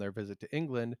home from their visit to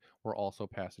England, were also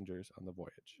passengers on the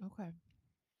voyage. Okay.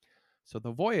 So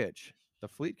the voyage, the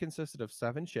fleet consisted of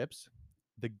 7 ships.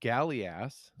 The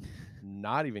galleass,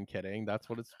 not even kidding, that's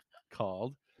what it's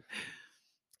called.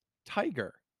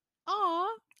 Tiger.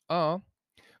 Aw.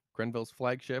 Grenville's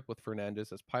flagship with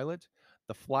Fernandez as pilot.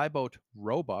 The flyboat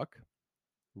Roebuck,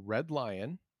 Red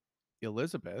Lion,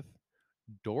 Elizabeth,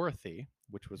 Dorothy,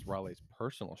 which was Raleigh's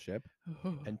personal ship,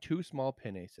 and 2 small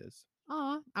pinnaces.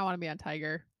 Aw. I want to be on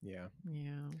Tiger. Yeah.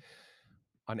 Yeah.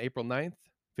 On April 9th,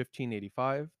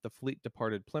 1585, the fleet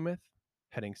departed Plymouth,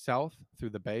 heading south through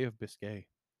the Bay of Biscay.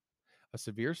 A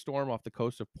severe storm off the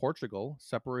coast of Portugal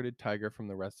separated Tiger from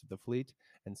the rest of the fleet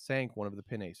and sank one of the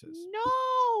pinnaces.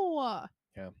 No.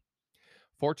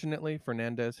 Fortunately,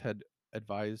 Fernandez had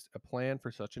advised a plan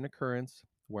for such an occurrence,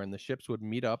 wherein the ships would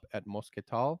meet up at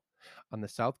Mosquetal on the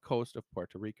south coast of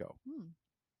Puerto Rico. Hmm.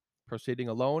 Proceeding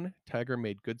alone, Tiger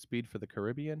made good speed for the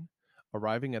Caribbean,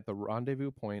 arriving at the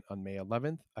rendezvous point on May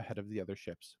 11th ahead of the other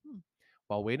ships. Hmm.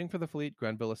 While waiting for the fleet,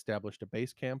 Grenville established a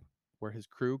base camp where his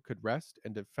crew could rest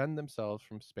and defend themselves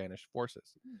from Spanish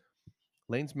forces. Hmm.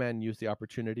 Lane's men used the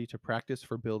opportunity to practice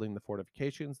for building the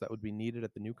fortifications that would be needed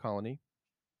at the new colony.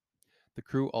 The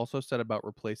crew also set about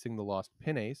replacing the lost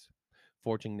pinnace,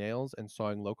 forging nails, and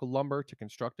sawing local lumber to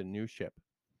construct a new ship.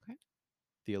 Okay.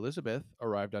 The Elizabeth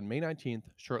arrived on May 19th,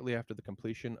 shortly after the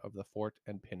completion of the fort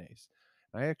and pinnace.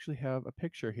 I actually have a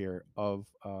picture here of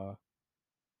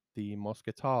the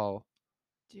Mosquetal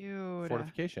Dude.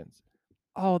 fortifications.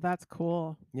 Oh, that's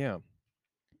cool. Yeah.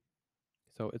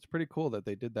 So it's pretty cool that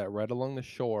they did that right along the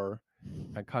shore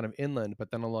and kind of inland,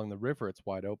 but then along the river it's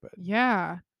wide open.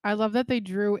 Yeah. I love that they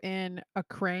drew in a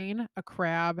crane, a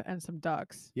crab, and some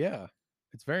ducks. Yeah.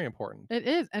 It's very important. It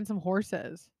is. And some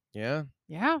horses. Yeah.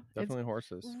 Yeah. Definitely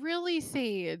horses. It's really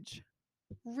sage.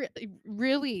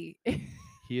 Really.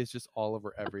 He is just all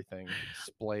over everything,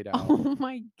 splayed out. Oh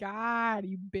my God,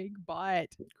 you big butt.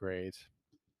 Great.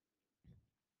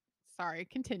 Sorry,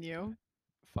 continue.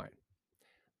 Fine.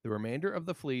 The remainder of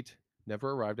the fleet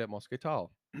never arrived at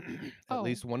Mosquetal. At Oh.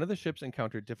 least one of the ships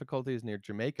encountered difficulties near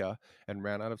Jamaica and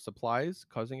ran out of supplies,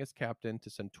 causing its captain to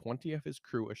send 20 of his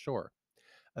crew ashore.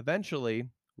 Eventually,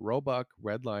 Roebuck,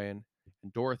 Red Lion,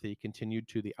 and Dorothy continued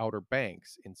to the Outer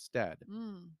Banks instead.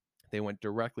 Mm. They went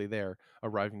directly there,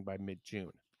 arriving by mid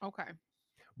June. Okay.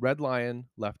 Red Lion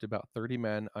left about 30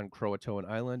 men on Croatoan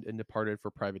Island and departed for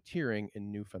privateering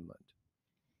in Newfoundland.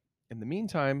 In the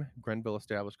meantime, Grenville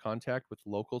established contact with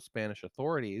local Spanish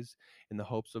authorities in the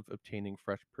hopes of obtaining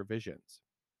fresh provisions.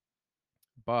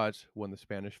 But when the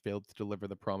Spanish failed to deliver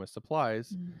the promised supplies,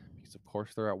 Mm. because of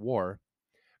course they're at war,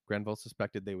 Grenville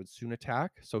suspected they would soon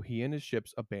attack, so he and his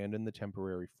ships abandoned the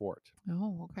temporary fort.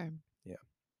 Oh, okay. Yeah.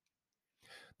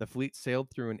 The fleet sailed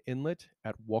through an inlet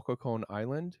at Wokokon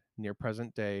Island near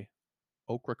present day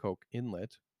Ocracoke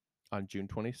Inlet on June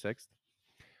 26th.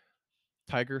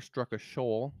 Tiger struck a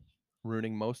shoal,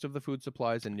 ruining most of the food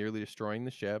supplies and nearly destroying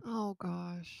the ship. Oh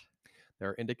gosh. There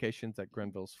are indications that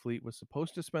Grenville's fleet was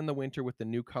supposed to spend the winter with the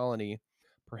new colony,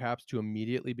 perhaps to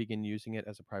immediately begin using it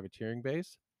as a privateering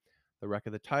base. The wreck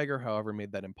of the Tiger, however,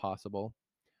 made that impossible.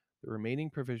 The remaining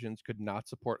provisions could not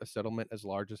support a settlement as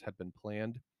large as had been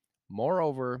planned.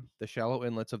 Moreover, the shallow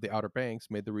inlets of the Outer Banks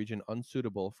made the region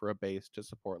unsuitable for a base to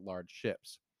support large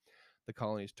ships. The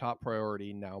colony's top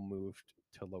priority now moved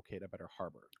to locate a better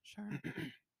harbor. Sure.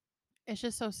 It's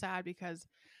just so sad because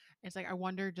it's like I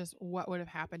wonder just what would have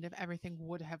happened if everything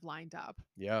would have lined up,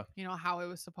 Yeah, how it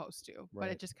was supposed to. But it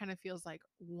right. just kind of feels like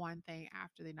one thing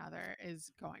after the other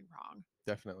is going wrong.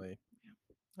 Definitely. Yeah.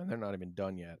 And they're not even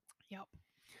done yet. Yep.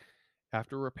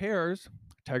 After repairs,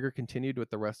 Tiger continued with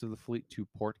the rest of the fleet to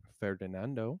Port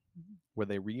Ferdinando, Mhm. where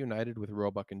they reunited with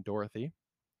Roebuck and Dorothy.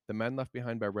 The men left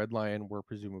behind by Red Lion were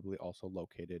presumably also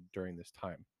located during this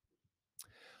time.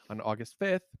 On August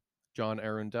 5th, John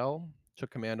Arundel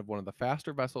took command of one of the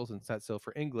faster vessels and set sail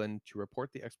for England to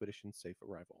report the expedition's safe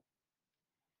arrival.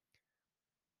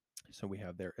 So we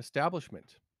have their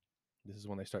establishment. This is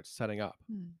when they start setting up.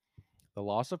 Hmm. The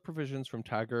loss of provisions from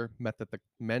Tiger meant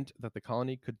that the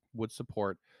colony would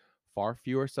support far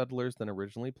fewer settlers than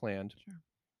originally planned. Sure.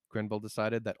 Grenville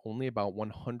decided that only about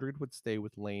 100 would stay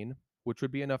with Lane, which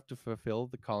would be enough to fulfill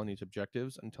the colony's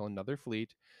objectives until another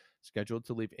fleet, scheduled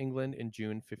to leave England in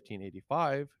June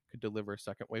 1585, could deliver a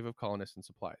second wave of colonists and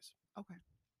supplies. Okay.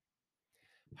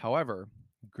 However,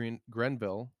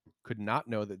 Grenville could not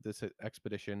know that this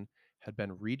expedition had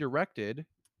been redirected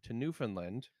to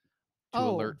Newfoundland to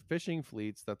Oh. alert fishing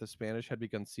fleets that the Spanish had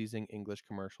begun seizing English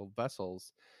commercial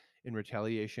vessels in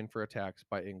retaliation for attacks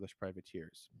by English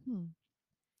privateers. Hmm.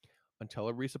 Until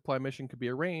a resupply mission could be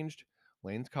arranged,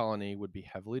 Lane's colony would be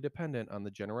heavily dependent on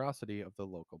the generosity of the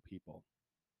local people.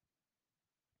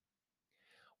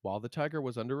 While the Tiger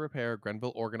was under repair,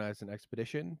 Grenville organized an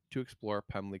expedition to explore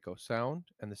Pamlico Sound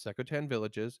and the Secotan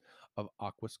villages of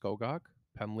Aquascogok,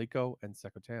 Pamlico, and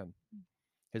Secotan.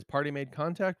 His party made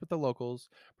contact with the locals,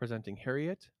 presenting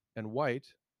Harriet and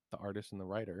White, the artist and the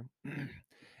writer,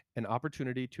 an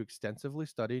opportunity to extensively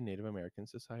study Native American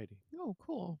society. Oh,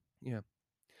 cool. Yeah.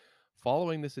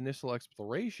 Following this initial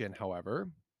exploration, however,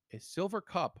 a silver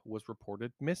cup was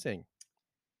reported missing.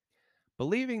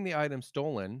 Believing the item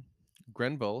stolen,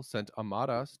 Grenville sent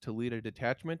Amadas to lead a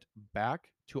detachment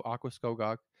back to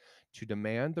Aquascogok to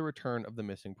demand the return of the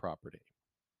missing property.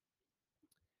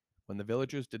 When the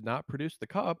villagers did not produce the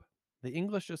cup, the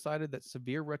English decided that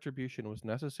severe retribution was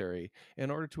necessary in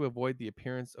order to avoid the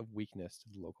appearance of weakness to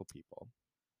the local people.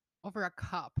 Over a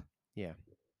cup. Yeah.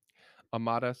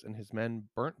 Amadas and his men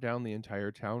burnt down the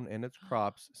entire town and its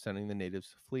crops, sending the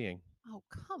natives fleeing. Oh,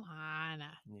 come on.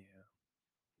 Yeah.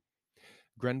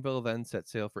 Grenville then set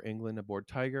sail for England aboard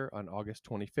Tiger on August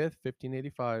 25th,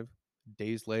 1585.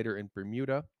 Days later in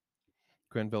Bermuda,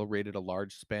 Grenville raided a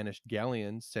large Spanish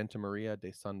galleon, Santa Maria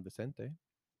de San Vicente,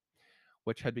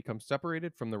 which had become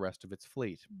separated from the rest of its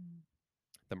fleet. Hmm.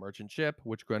 The merchant ship,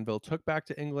 which Grenville took back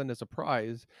to England as a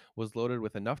prize, was loaded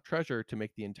with enough treasure to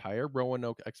make the entire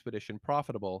Roanoke expedition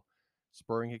profitable,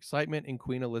 spurring excitement in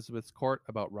Queen Elizabeth's court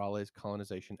about Raleigh's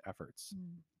colonization efforts.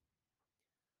 Hmm.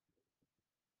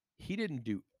 He didn't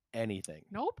do anything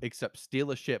Nope. except steal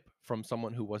a ship from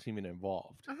someone who wasn't even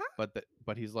involved. Uh-huh.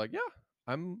 But he's like, yeah,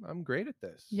 I'm great at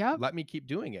this. Yep. Let me keep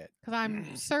doing it. Because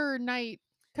I'm Sir Knight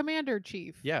Commander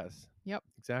Chief. Yes. Yep.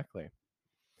 Exactly.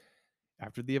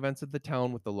 After the events of the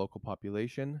town with the local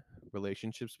population,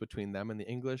 relationships between them and the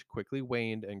English quickly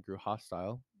waned and grew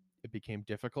hostile. It became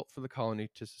difficult for the colony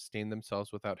to sustain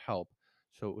themselves without help,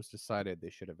 so it was decided they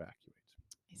should evacuate.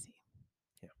 I see.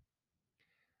 Yeah.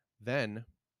 Then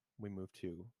we move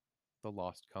to the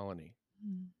Lost Colony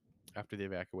Hmm. after the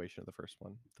evacuation of the first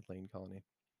one, the Lane Colony.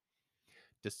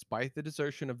 Despite the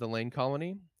desertion of the Lane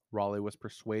Colony, Raleigh was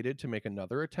persuaded to make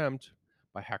another attempt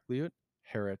by Hakluyt,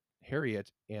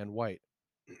 Harriet, and White.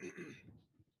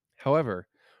 However,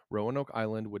 Roanoke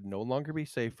Island would no longer be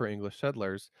safe for English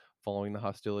settlers following the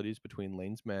hostilities between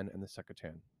Lane's men and the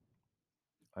Secretan.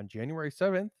 On January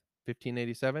 7th,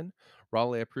 1587,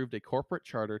 Raleigh approved a corporate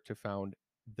charter to found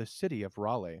the city of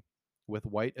Raleigh, with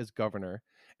White as governor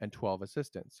and 12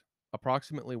 assistants.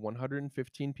 Approximately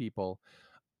 115 people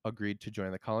agreed to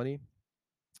join the colony,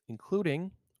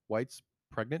 including White's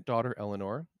pregnant daughter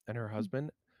Eleanor and her Mm.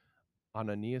 husband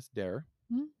Ananias Dare.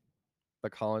 Mm. The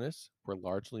colonists were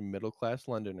largely middle class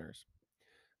Londoners.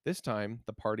 This time,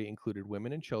 the party included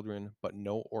women and children, but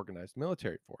no organized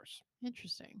military force.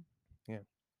 Interesting. Yeah.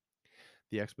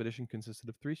 The expedition consisted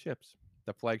of 3 ships.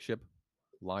 The flagship,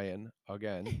 Lion,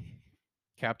 again,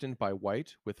 captained by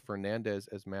White with Fernandez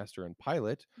as master and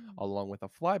pilot, Mm. along with a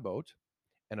flyboat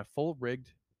and a full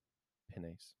rigged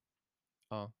pinnace.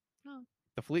 Uh, Oh.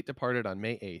 the fleet departed on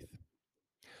May 8th.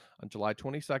 On July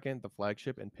 22nd, the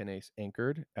flagship and pinnace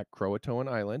anchored at Croatoan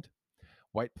Island.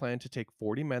 White planned to take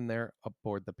 40 men there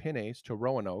aboard the pinnace to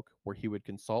Roanoke, where he would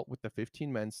consult with the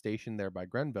 15 men stationed there by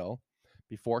Grenville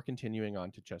before continuing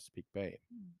on to Chesapeake Bay.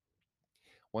 Mm.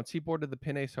 Once he boarded the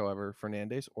pinnace, however,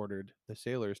 Fernandez ordered the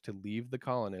sailors to leave the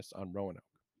colonists on Roanoke.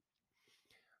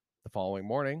 The following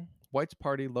morning, White's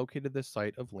party located the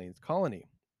site of Lane's colony.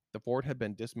 The fort had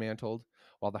been dismantled,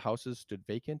 while the houses stood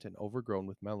vacant and overgrown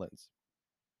with melons.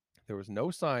 There was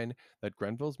no sign that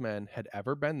Grenville's men had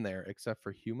ever been there except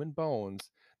for human bones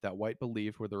that White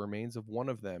believed were the remains of one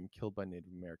of them killed by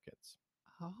Native Americans.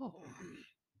 Oh.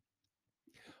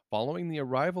 Following the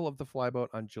arrival of the flyboat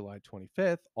on July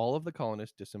 25th, all of the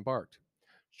colonists disembarked.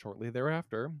 Shortly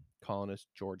thereafter, colonist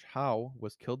George Howe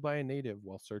was killed by a native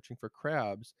while searching for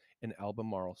crabs in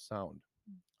Albemarle Sound.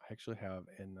 I actually have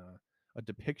a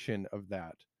depiction of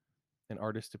that, an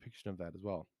artist depiction of that as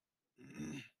well.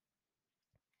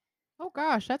 Oh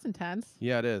gosh, that's intense.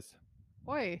 Yeah, it is.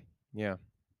 Boy, Yeah.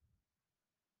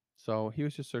 So he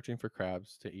was just searching for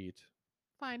crabs to eat.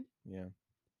 fine. Yeah.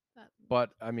 That,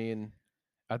 But I mean,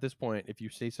 at this point, if you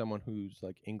see someone who's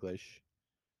like English,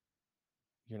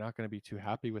 you're not going to be too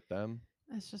happy with them.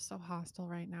 it's just so hostile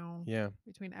right now Yeah.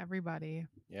 between everybody.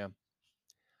 Yeah.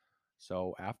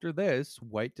 So after this,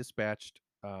 White dispatched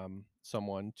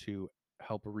someone to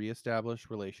help reestablish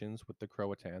relations with the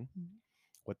Croatan Mm.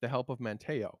 with the help of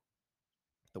Manteo,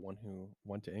 the one who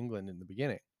went to England in the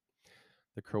beginning.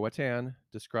 The Croatan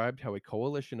described how a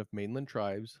coalition of mainland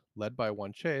tribes, led by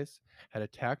Wanchese, had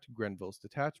attacked Grenville's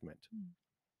detachment. Mm.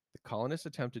 The colonists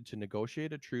attempted to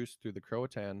negotiate a truce through the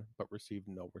Croatan, but received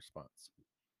no response.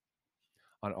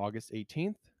 On August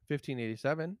 18th,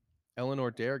 1587,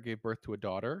 Eleanor Dare gave birth to a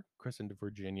daughter, christened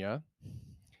Virginia,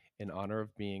 in honor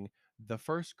of being the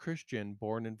first Christian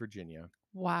born in Virginia.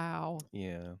 Wow.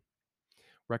 Yeah.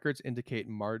 Records indicate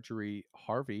Marjorie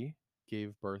Harvey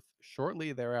gave birth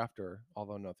shortly thereafter,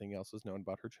 although nothing else is known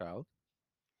about her child.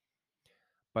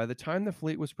 By the time the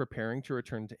fleet was preparing to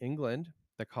return to England,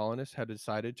 the colonists had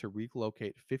decided to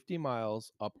relocate 50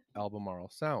 miles up Albemarle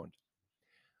Sound.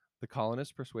 The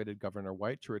colonists persuaded Governor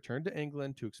White to return to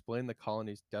England to explain the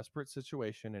colony's desperate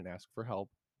situation and ask for help.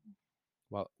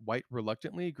 While White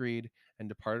reluctantly agreed and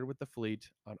departed with the fleet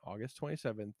on August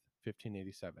 27th,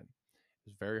 1587. It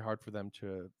was very hard for them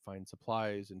to find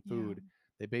supplies and Yeah. food.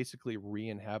 They basically re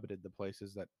inhabited the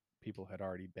places that people had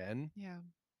already been, Yeah.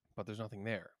 but there's nothing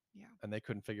there. Yeah. And they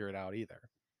couldn't figure it out either.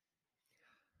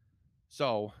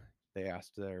 So they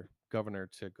asked their governor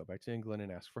to go back to England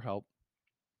and ask for help.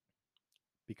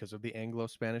 Because of the Anglo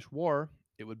Spanish War,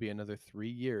 it would be another 3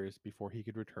 years before he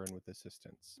could return with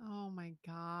assistance. Oh my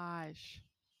gosh.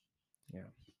 Yeah.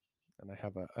 And I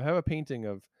have a painting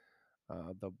of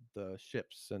the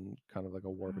ships and kind of like a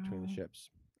war between the Wow. ships.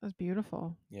 That's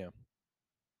beautiful. Yeah.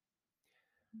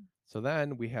 So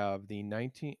then we have the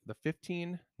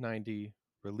 1590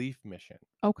 relief mission.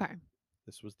 Okay.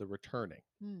 This was the returning.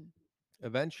 Mm.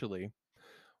 Eventually,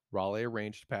 Raleigh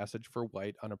arranged passage for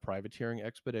White on a privateering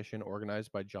expedition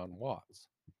organized by John Watts.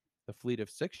 The fleet of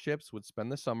 6 ships would spend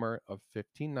the summer of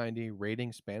 1590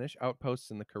 raiding Spanish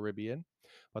outposts in the Caribbean,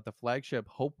 but the flagship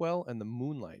Hopewell and the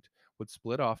Moonlight would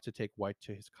split off to take White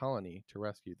to his colony to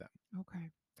rescue them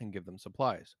Okay. and give them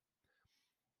supplies.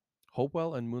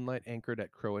 Hopewell and Moonlight anchored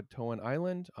at Croatoan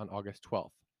Island on August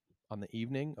 12th. On the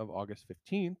evening of August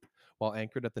 15th, while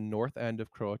anchored at the north end of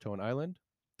Croatoan Island,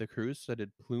 the crews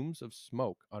sighted plumes of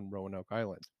smoke on Roanoke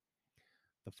Island.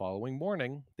 The following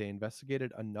morning, they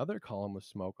investigated another column of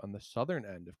smoke on the southern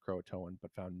end of Croatoan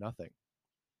but found nothing.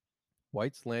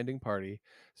 White's landing party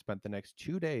spent the next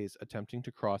 2 days attempting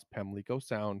to cross Pamlico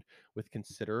Sound with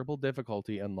considerable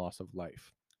difficulty and loss of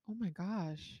life. Oh my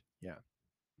gosh. Yeah.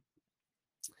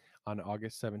 On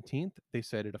August 17th, they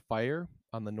sighted a fire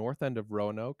on the north end of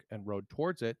Roanoke and rowed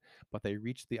towards it, but they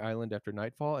reached the island after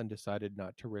nightfall and decided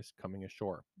not to risk coming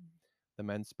ashore. The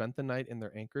men spent the night in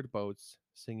their anchored boats,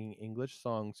 singing English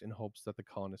songs in hopes that the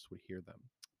colonists would hear them.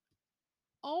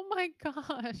 Oh my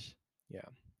gosh. Yeah.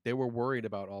 They were worried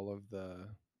about all of the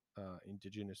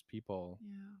indigenous people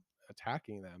Yeah.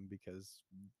 attacking them because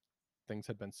things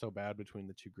had been so bad between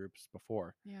the two groups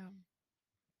before. Yeah.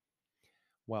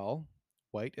 Well,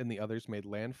 White and the others made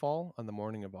landfall on the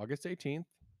morning of August 18th,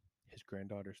 his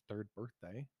granddaughter's third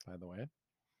birthday, by the way.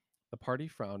 The party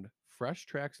found fresh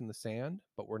tracks in the sand,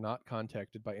 but were not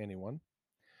contacted by anyone.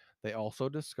 They also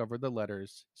discovered the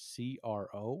letters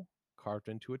CRO carved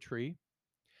into a tree.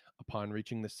 Upon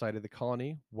reaching the site of the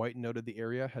colony, White noted the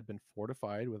area had been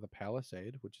fortified with a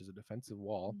palisade, which is a defensive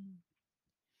wall. Mm.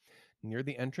 Near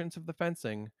the entrance of the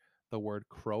fencing, the word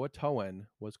Croatoan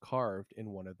was carved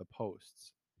in one of the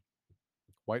posts.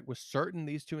 White was certain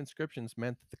these two inscriptions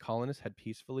meant that the colonists had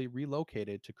peacefully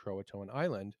relocated to Croatoan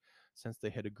Island, since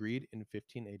they had agreed in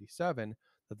 1587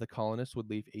 that the colonists would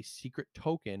leave a secret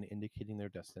token indicating their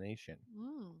destination.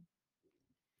 Mm.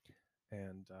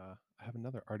 And I have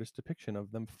another artist depiction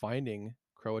of them finding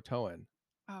Croatoan.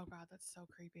 Oh god, that's so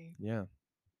creepy. Yeah,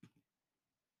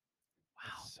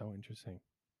 Wow. it's so interesting.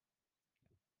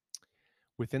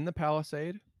 Within the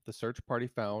palisade, the search party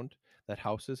found that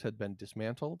houses had been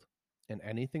dismantled and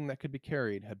anything that could be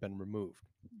carried had been removed.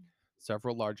 Mm.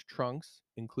 Several large trunks,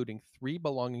 including 3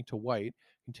 belonging to White,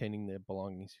 containing the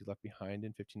belongings he left behind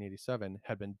in 1587,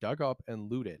 had been dug up and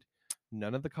looted.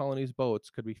 None of the colony's boats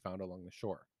could be found along the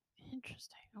shore.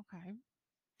 Interesting. Okay.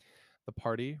 The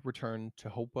party returned to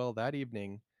Hopewell that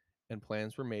evening, and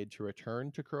plans were made to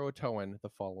return to Croatoan the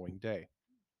following day.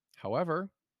 However,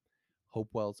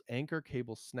 Hopewell's anchor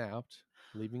cable snapped,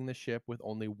 leaving the ship with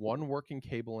only one working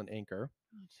cable and anchor.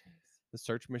 Oh jeez. The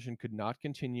search mission could not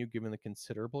continue given the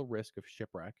considerable risk of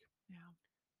shipwreck. Yeah.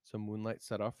 So Moonlight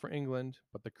set off for England,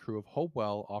 but the crew of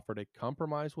Hopewell offered a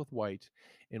compromise with White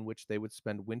in which they would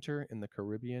spend winter in the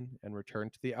Caribbean and return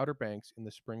to the Outer Banks in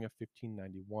the spring of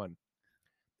 1591.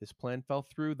 This plan fell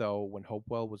through, though, when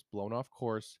Hopewell was blown off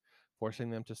course, forcing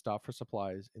them to stop for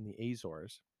supplies in the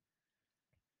Azores.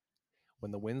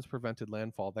 When the winds prevented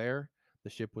landfall there, the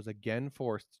ship was again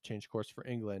forced to change course for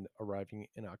England, arriving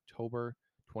in October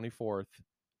 24th,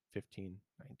 1590.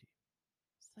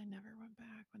 So they never went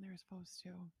back when they were supposed to.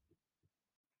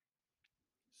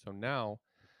 So now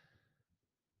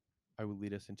I will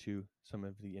lead us into some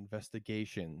of the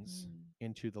investigations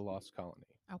into the lost colony.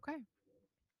 Okay.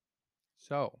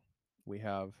 So we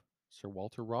have Sir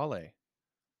Walter Raleigh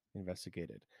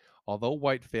investigated. Although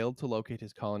White failed to locate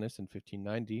his colonists in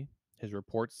 1590, his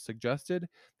reports suggested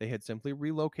they had simply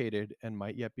relocated and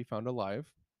might yet be found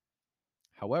alive.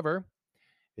 However,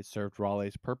 it served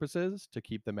Raleigh's purposes to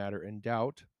keep the matter in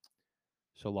doubt.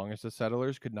 So long as the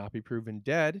settlers could not be proven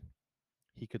dead,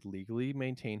 he could legally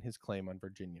maintain his claim on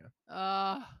Virginia.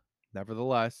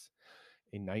 Nevertheless,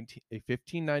 a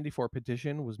 1594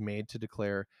 petition was made to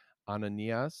declare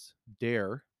Ananias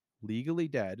Dare legally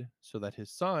dead so that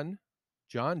his son,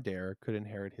 John Dare, could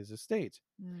inherit his estate.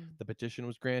 Mm. The petition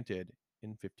was granted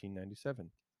in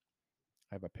 1597.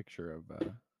 I have a picture of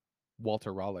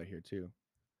Walter Raleigh here too.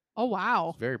 Oh wow.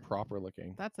 It's very proper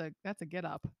looking. That's a get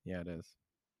up. Yeah, it is.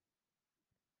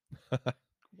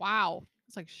 Wow.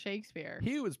 It's like Shakespeare.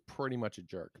 He was pretty much a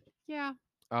jerk. Yeah.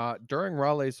 During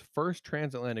Raleigh's first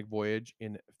transatlantic voyage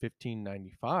in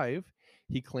 1595,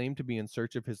 he claimed to be in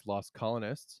search of his lost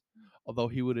colonists, although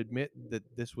he would admit that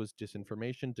this was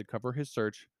disinformation to cover his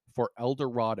search for El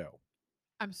Dorado.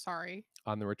 I'm sorry.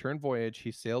 On the return voyage,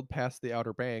 he sailed past the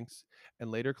Outer Banks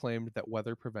and later claimed that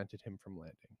weather prevented him from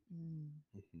landing. Mm.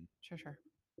 Sure.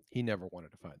 He never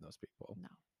wanted to find those people. No.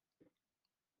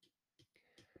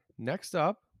 Next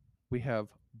up, we have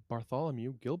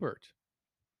Bartholomew Gilbert.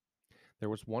 There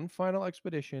was one final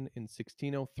expedition in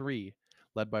 1603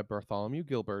 led by Bartholomew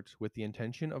Gilbert with the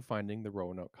intention of finding the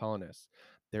Roanoke colonists.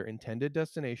 Their intended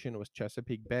destination was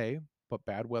Chesapeake Bay, but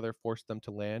bad weather forced them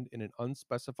to land in an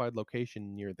unspecified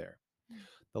location near there.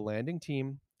 The landing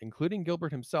team, including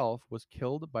Gilbert himself, was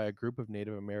killed by a group of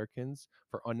Native Americans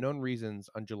for unknown reasons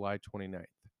on July 29th.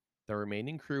 The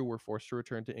remaining crew were forced to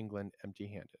return to England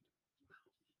empty-handed.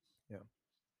 Yeah.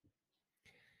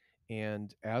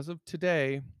 And as of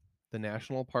today, the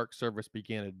National Park Service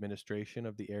began administration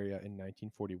of the area in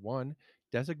 1941,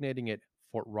 designating it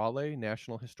Fort Raleigh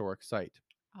National Historic Site.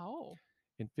 Oh.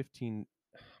 In 15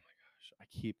 oh my gosh, I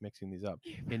keep mixing these up.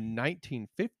 In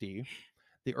 1950,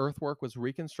 the earthwork was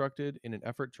reconstructed in an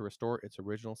effort to restore its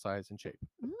original size and shape.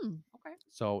 Okay.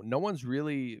 So no one's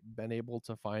really been able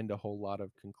to find a whole lot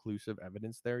of conclusive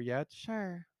evidence there yet.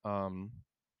 Sure. Um,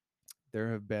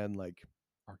 there have been like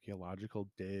archaeological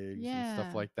digs and stuff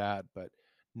Yeah. like that, but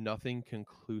nothing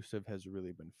conclusive has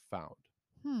really been found.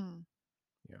 Hmm.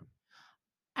 Yeah.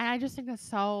 And I just think that's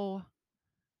so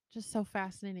just so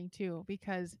fascinating too,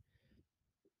 because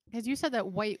you said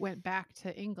that White went back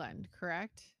to England,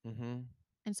 correct? Mm-hmm.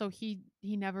 And so he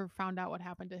never found out what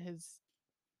happened to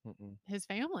Mm-mm. his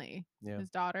family, Yeah. his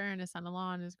daughter and his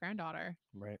son-in-law and his granddaughter.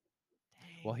 Right.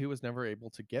 Well, Dang. he was never able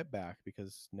to get back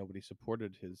because nobody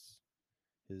supported his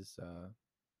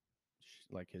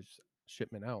like his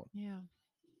shipment out. Yeah.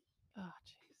 Oh,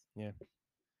 jeez. Yeah.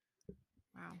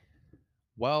 Wow.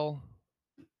 Well,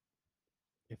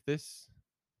 if this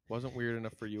wasn't weird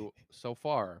enough for you so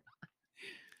far,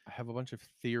 I have a bunch of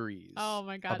theories Oh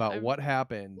my god. about I'm what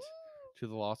happened to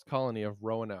the lost colony of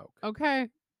Roanoke. okay.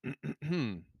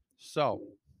 So,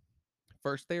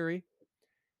 first theory,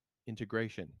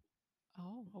 integration.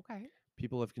 Oh, okay.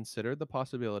 People have considered the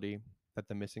possibility that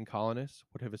the missing colonists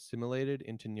would have assimilated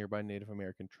into nearby Native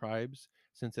American tribes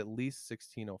since at least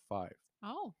 1605.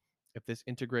 Oh. If this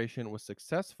integration was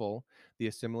successful, the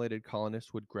assimilated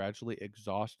colonists would gradually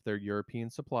exhaust their European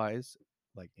supplies,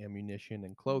 like ammunition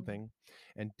and Mm, clothing,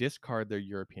 and discard their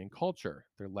European culture,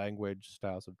 their language,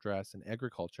 styles of dress, and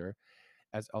agriculture,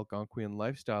 as Algonquian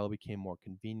lifestyle became more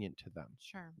convenient to them.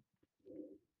 sure.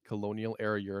 Colonial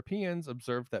era Europeans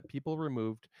observed that people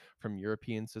removed from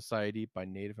European society by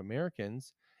Native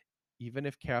Americans, even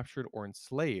if captured or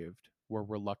enslaved, were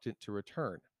reluctant to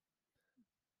return.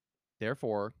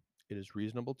 Therefore, it is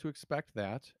reasonable to expect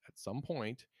that, at some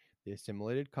point, the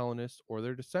assimilated colonists or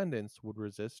their descendants would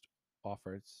resist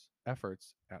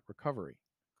efforts at recovery.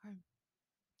 Okay.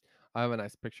 I have a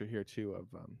nice picture here too of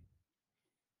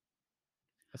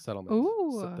a settlement,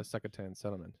 Ooh, the Secatan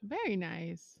settlement. very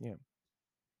nice. Yeah,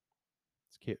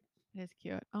 it's cute. It is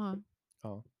cute. Oh,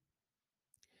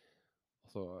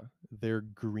 also their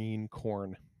green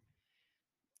corn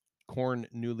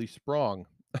newly sprung.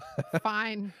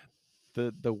 Fine.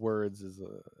 The words is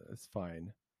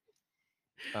fine.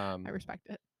 I Um, respect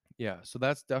it. yeah, so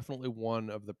that's definitely one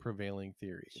of the prevailing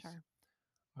theories. Sure.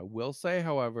 I will say,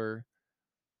 however,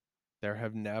 there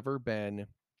have never been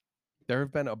there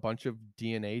have been a bunch of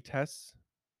DNA tests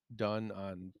done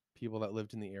on people that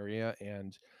lived in the area,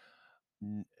 and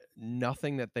n-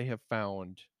 nothing that they have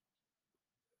found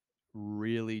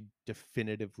really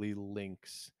definitively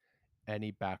links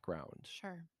any background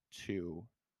Sure. to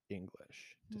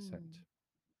English descent.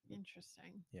 Hmm.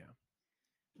 Interesting. Yeah.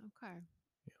 Okay.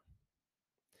 Yeah.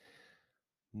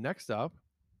 Next up,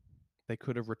 they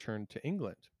could have returned to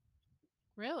England.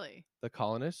 Really? The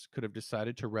colonists could have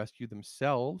decided to rescue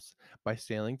themselves by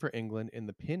sailing for England in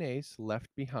the pinnace left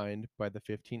behind by the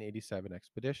 1587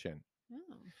 expedition.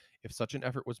 Oh. If such an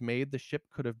effort was made, the ship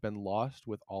could have been lost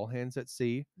with all hands at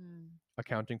sea, Hmm.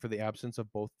 accounting for the absence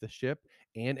of both the ship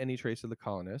and any trace of the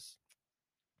colonists.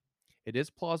 It is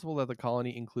plausible that the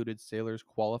colony included sailors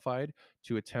qualified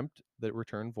to attempt the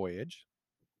return voyage.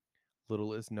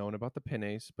 Little is known about the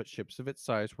pinnace, but ships of its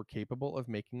size were capable of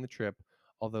making the trip,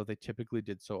 although they typically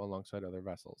did so alongside other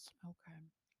vessels. Okay.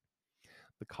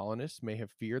 The colonists may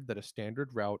have feared that a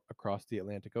standard route across the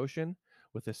Atlantic Ocean,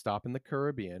 with a stop in the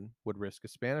Caribbean, would risk a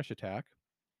Spanish attack.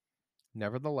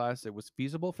 Nevertheless, it was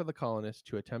feasible for the colonists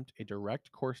to attempt a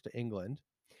direct course to England.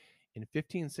 In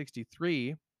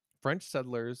 1563, French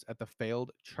settlers at the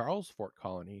failed Charles Fort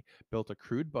colony built a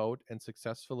crude boat and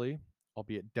successfully,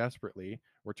 albeit desperately,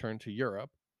 returned to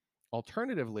Europe.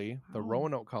 Alternatively, the Wow.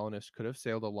 Roanoke colonists could have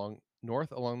sailed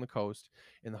north along the coast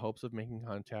in the hopes of making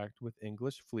contact with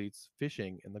English fleets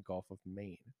fishing in the Gulf of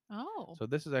Maine. Oh. So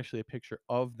this is actually a picture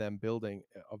of them building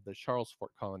of the Charles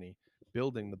Fort colony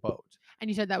building the boat. And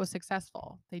you said that was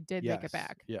successful. They did make it Yes,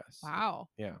 back. yes. Wow.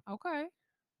 Yeah, Okay.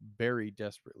 very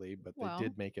desperately, but they Well,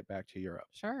 did make it back to Europe.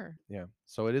 sure. Yeah.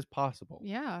 So it is possible,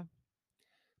 Yeah.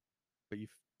 but you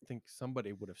think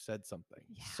somebody would have said something.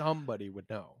 Yeah. Somebody would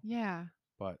know. Yeah.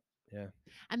 But yeah,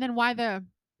 And then why the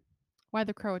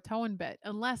Croatoan bit?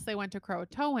 Unless they went to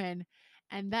Croatoan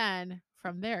and then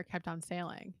from there kept on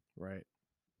sailing. right.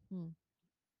 Hmm.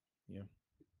 Yeah.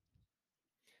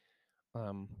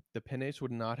 The pinnace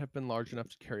would not have been large enough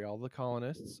to carry all the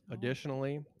colonists. Oh,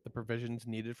 Additionally, the provisions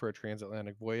needed for a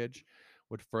transatlantic voyage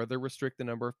would further restrict the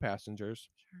number of passengers.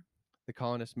 sure. The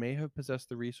colonists may have possessed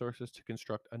the resources to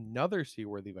construct another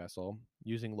seaworthy vessel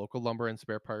using local lumber and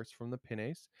spare parts from the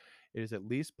pinnace. It is at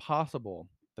least possible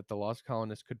that the lost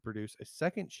colonists could produce a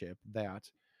second ship that,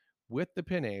 with the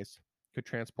pinnace, could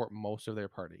transport most of their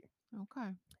party. Okay.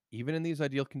 Even in these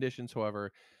ideal conditions,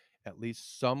 however, At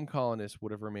least some colonists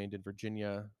would have remained in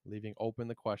Virginia, leaving open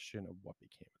the question of what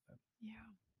became of them. Yeah.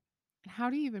 And how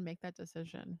do you even make that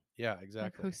decision? Yeah, Like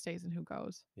exactly. who stays and who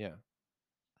goes? Yeah,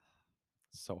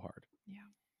 so hard. Yeah.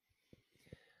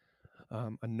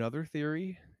 Another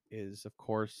theory is, of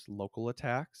course, local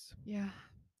attacks. Yeah.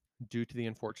 Due to the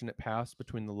unfortunate past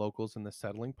between the locals and the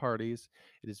settling parties,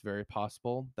 it is very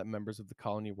possible that members of the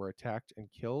colony were attacked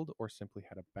and killed or simply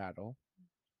had a battle.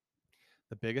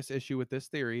 The biggest issue with this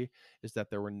theory is that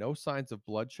there were no signs of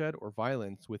bloodshed or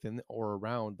violence within or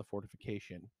around the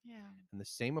fortification, Yeah. and the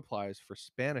same applies for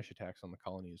Spanish attacks on the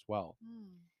colony as well.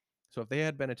 Mm. So if they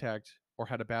had been attacked or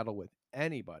had a battle with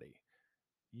anybody,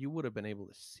 you would have been able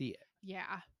to see it,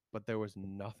 Yeah. but there was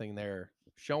nothing there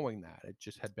showing that. It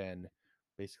just had been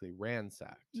basically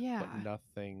ransacked, but Yeah.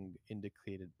 nothing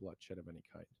indicated bloodshed of any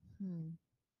kind. Hmm.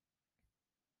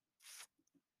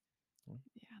 Mm,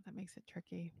 Yeah, that makes it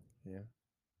tricky. yeah.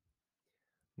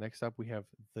 Next up, we have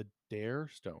the Dare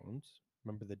stones.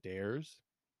 Remember the Dares,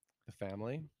 the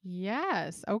family?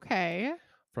 Yes. Okay.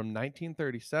 From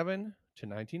 1937 to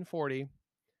 1940,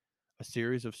 a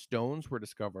series of stones were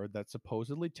discovered that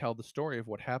supposedly tell the story of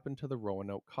what happened to the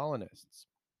Roanoke colonists.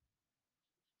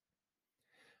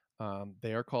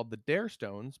 They are called the Dare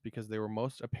stones because they were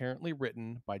most apparently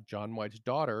written by John White's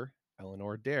daughter,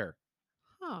 Eleanor Dare.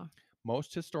 Huh.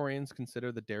 Most historians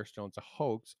consider the Dare stones a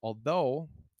hoax, although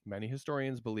many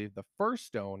historians believe the first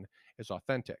stone is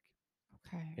authentic.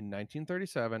 Okay. In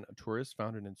 1937, a tourist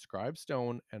found an inscribed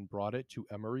stone and brought it to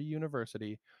Emory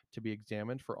University to be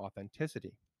examined for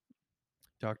authenticity.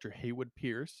 Dr. Haywood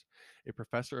Pierce, a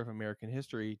professor of American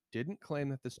history, didn't claim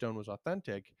that the stone was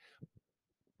authentic,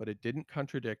 but it didn't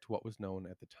contradict what was known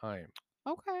at the time.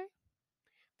 Okay.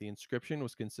 The inscription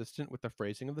was consistent with the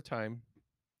phrasing of the time,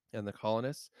 and the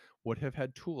colonists would have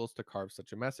had tools to carve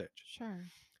such a message. Sure.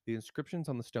 The inscriptions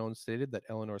on the stone stated that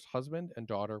Eleanor's husband and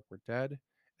daughter were dead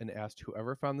and asked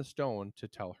whoever found the stone to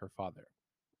tell her father.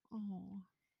 Oh.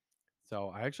 So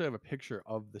I actually have a picture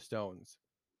of the stones.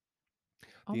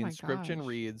 Oh The my inscription gosh.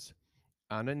 reads,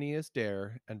 Ananias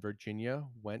Dare and Virginia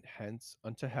went hence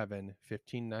unto heaven,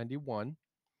 1591.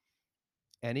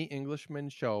 Any Englishman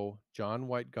show John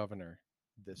White governor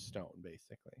this stone,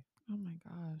 basically. Oh my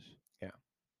gosh. Yeah.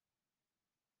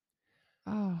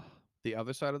 Oh. The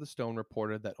other side of the stone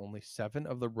reported that only 7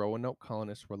 of the Roanoke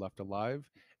colonists were left alive,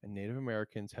 and Native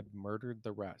Americans had murdered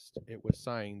the rest. It was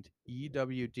signed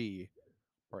EWD,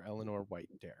 or Eleanor White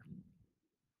Dare.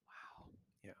 Wow.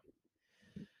 Yeah.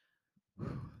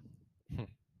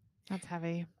 That's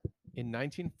heavy. In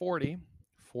 1940,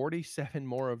 47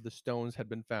 more of the stones had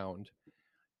been found,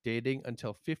 dating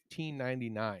until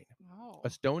 1599. Oh. A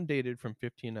stone dated from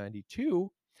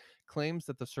 1592 claims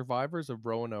that the survivors of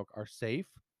Roanoke are safe,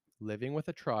 living with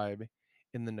a tribe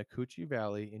in the Nacoochee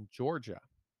Valley in Georgia.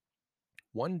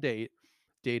 One date,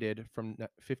 dated from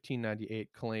 1598,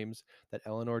 claims that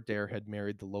Eleanor Dare had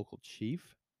married the local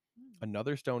chief. Mm.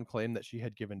 Another stone claimed that she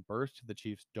had given birth to the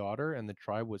chief's daughter, and the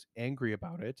tribe was angry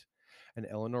about it. And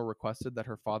Eleanor requested that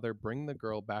her father bring the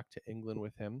girl back to England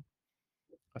with him.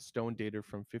 A stone dated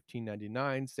from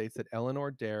 1599 states that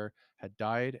Eleanor Dare had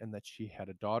died and that she had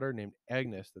a daughter named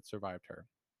Agnes that survived her.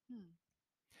 Hmm.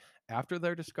 After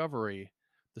their discovery,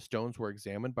 the stones were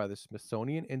examined by the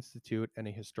Smithsonian Institute and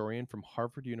a historian from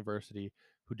Harvard University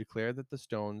who declared that the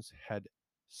stones had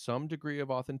some degree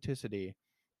of authenticity,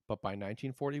 but by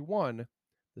 1941,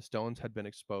 the stones had been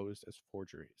exposed as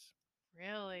forgeries.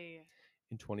 Really?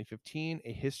 In 2015,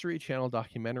 a History Channel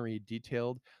documentary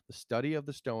detailed the study of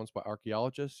the stones by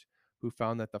archaeologists who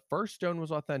found that the first stone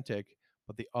was authentic,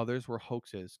 but the others were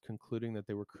hoaxes, concluding that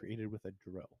they were created with a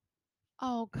drill.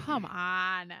 Oh, come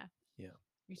on. Yeah.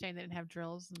 You're saying they didn't have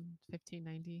drills in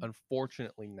 1590?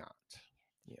 Unfortunately, not.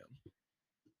 Yeah.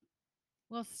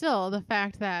 Well, still, the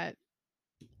fact that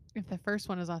if the first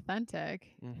one is authentic,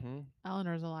 Mm-hmm.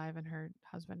 Eleanor's alive and her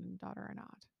husband and daughter are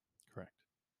not. Correct.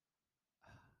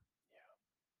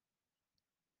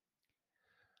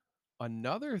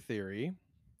 Another theory,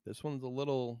 this one's a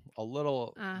little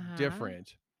Uh-huh.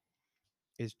 different,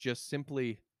 is just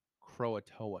simply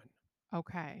Croatoan.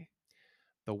 Okay.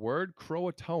 The word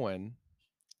Croatoan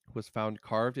was found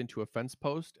carved into a fence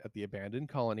post at the abandoned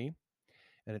colony,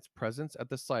 and its presence at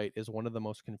the site is one of the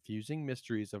most confusing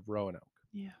mysteries of Roanoke.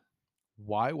 Yeah.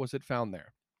 Why was it found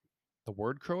there? The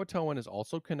word Croatoan is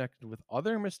also connected with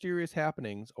other mysterious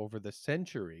happenings over the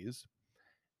centuries,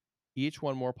 each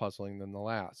one more puzzling than the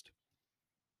last.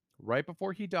 Right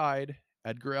before he died,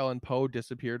 Edgar Allan Poe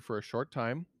disappeared for a short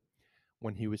time.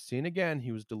 When he was seen again,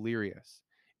 he was delirious.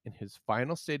 In his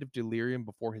final state of delirium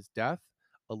before his death,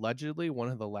 allegedly one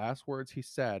of the last words he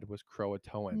said was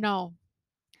Croatoan. No.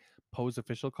 Poe's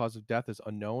official cause of death is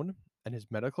unknown, and his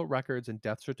medical records and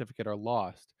death certificate are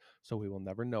lost, so we will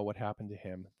never know what happened to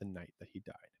him the night that he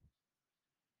died.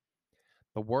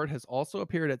 The word has also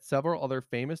appeared at several other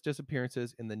famous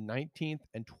disappearances in the 19th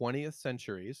and 20th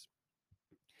centuries.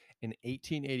 In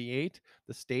 1888,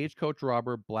 the stagecoach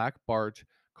robber Black Bart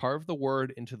carved the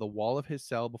word into the wall of his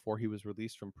cell before he was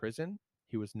released from prison.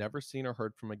 He was never seen or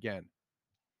heard from again.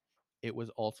 It was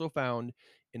also found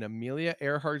in Amelia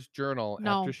Earhart's journal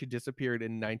after No. she disappeared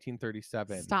in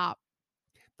 1937. Stop.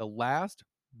 The last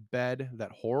bed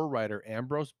that horror writer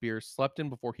Ambrose Bierce slept in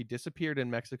before he disappeared in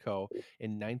Mexico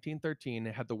in 1913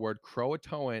 had the word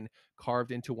Croatoan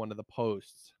carved into one of the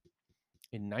posts.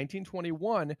 In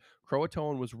 1921,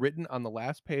 Croatoan was written on the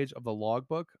last page of the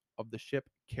logbook of the ship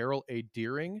Carroll A.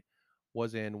 Deering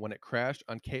was in when it crashed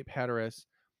on Cape Hatteras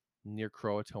near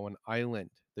Croatoan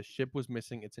Island. The ship was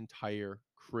missing its entire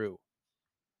crew.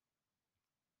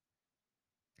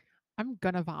 I'm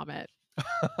gonna vomit.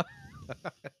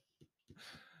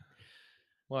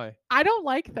 Why? I don't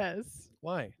like this.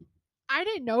 Why? I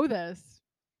didn't know this.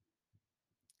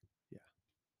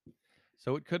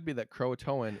 So it could be that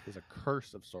Croatoan is a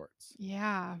curse of sorts.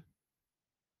 Yeah.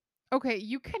 Okay,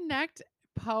 you connect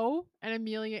Poe and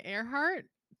Amelia Earhart.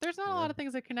 There's not a lot Yeah. of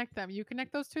things that connect them. You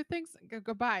connect those two things,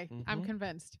 goodbye. I'm Mhm.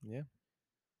 convinced.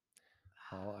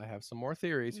 Well, I have some more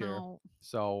theories here. No.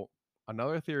 So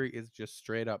another theory is just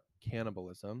straight up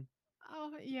cannibalism.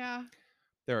 Oh, yeah.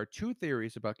 There are two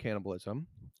theories about cannibalism.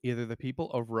 Either the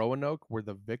people of Roanoke were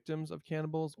the victims of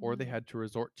cannibals or they Mhm. had to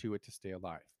resort to it to stay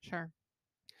alive. Sure.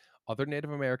 Other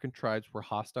Native American tribes were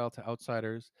hostile to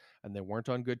outsiders and they weren't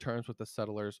on good terms with the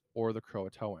settlers or the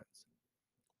Croatoans.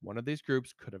 One of these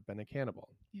groups could have been a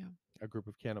cannibal, Yeah. a group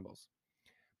of cannibals.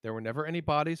 There were never any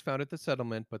bodies found at the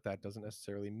settlement, but that doesn't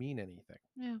necessarily mean anything.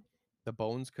 Yeah. The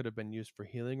bones could have been used for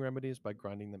healing remedies by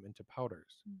grinding them into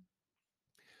powders. Mm.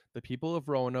 The people of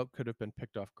Roanoke could have been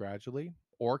picked off gradually,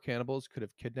 or cannibals could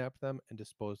have kidnapped them and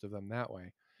disposed of them that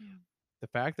way. Yeah. The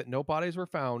fact that no bodies were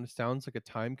found sounds like a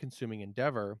time consuming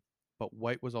endeavor, but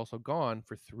White was also gone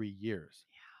for 3 years.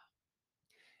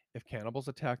 If cannibals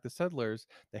attacked the settlers,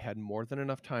 they had more than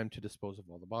enough time to dispose of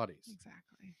all the bodies.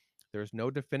 Exactly. There is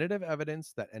no definitive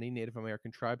evidence that any Native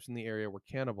American tribes in the area were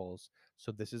cannibals,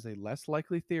 so this is a less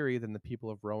likely theory than the people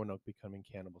of Roanoke becoming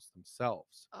cannibals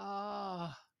themselves.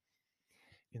 Oh.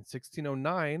 In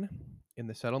 1609, in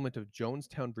the settlement of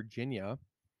Jonestown, Virginia,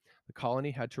 the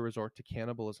colony had to resort to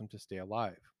cannibalism to stay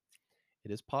alive.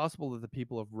 It is possible that the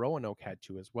people of Roanoke had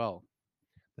to as well.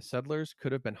 The settlers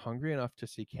could have been hungry enough to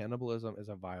see cannibalism as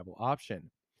a viable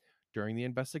option. During the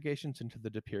investigations into the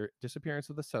disappearance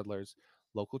of the settlers,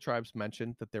 local tribes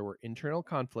mentioned that there were internal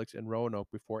conflicts in Roanoke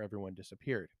before everyone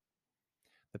disappeared.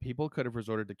 The people could have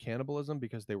resorted to cannibalism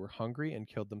because they were hungry and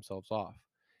killed themselves off.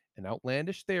 An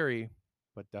outlandish theory,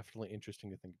 but definitely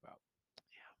interesting to think about.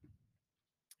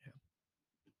 Yeah.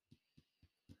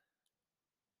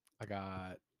 I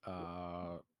got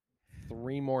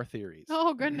 3 more theories.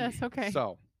 Oh, goodness. Okay.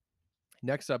 So,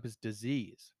 next up is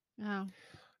disease. Oh.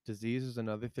 Disease is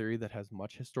another theory that has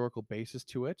much historical basis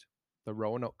to it. The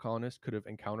Roanoke colonists could have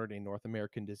encountered a North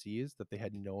American disease that they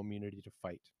had no immunity to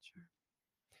fight. Sure.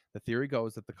 The theory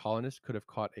goes that the colonists could have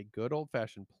caught a good old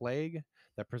fashioned plague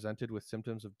that presented with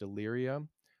symptoms of delirium,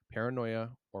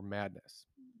 paranoia, or madness.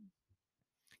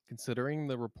 Considering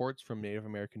the reports from Native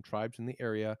American tribes in the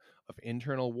area of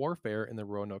internal warfare in the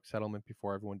Roanoke settlement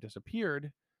before everyone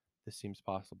disappeared, this seems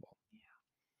possible. Yeah.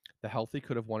 The healthy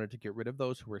could have wanted to get rid of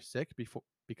those who were sick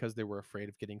because they were afraid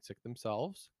of getting sick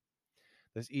themselves.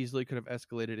 This easily could have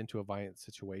escalated into a violent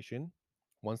situation.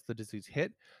 Once the disease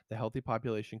hit, the healthy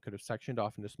population could have sectioned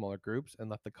off into smaller groups and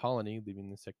left the colony, leaving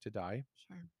the sick to die.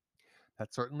 Sure.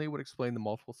 That certainly would explain the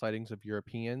multiple sightings of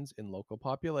Europeans in local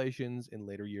populations in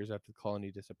later years after the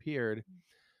colony disappeared.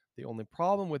 The only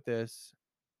problem with this,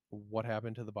 what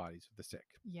happened to the bodies of the sick?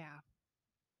 Yeah.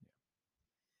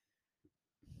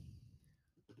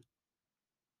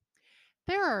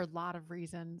 There are a lot of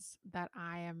reasons that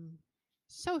I am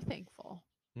so thankful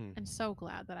and so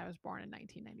glad that I was born in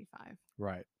 1995.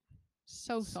 Right.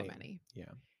 So Same. many.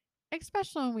 Yeah.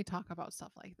 Especially when we talk about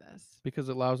stuff like this. Because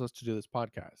it allows us to do this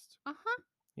podcast. Uh-huh.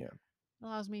 Yeah. It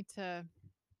allows me to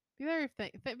be very,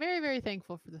 very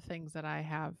thankful for the things that I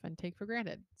have and take for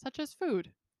granted, such as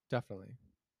food Definitely.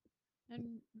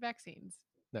 and vaccines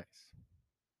Nice.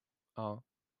 Oh,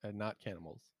 and not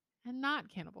cannibals. and not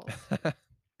cannibals.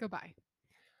 Goodbye.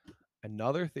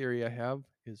 Another theory I have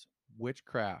is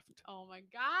witchcraft. Oh my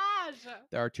gosh.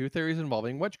 There are 2 theories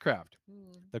involving witchcraft.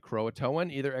 Hmm. The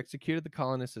Croatoan either executed the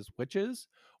colonists as witches,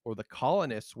 or the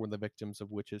colonists were the victims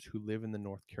of witches who live in the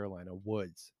North Carolina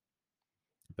woods.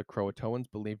 The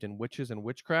Croatoans believed in witches and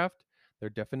witchcraft. Their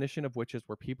definition of witches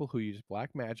were people who used black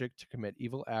magic to commit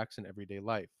evil acts in everyday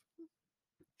life.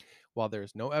 While there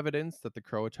is no evidence that the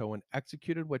Croatoan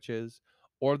executed witches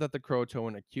or that the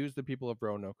Croatoan accused the people of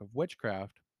Roanoke of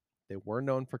witchcraft, they were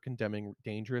known for condemning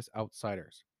dangerous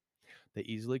outsiders. They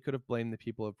easily could have blamed the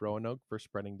people of Roanoke for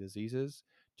spreading diseases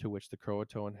to which the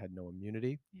Croatoan had no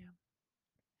immunity. Yeah.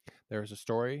 There is a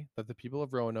story that the people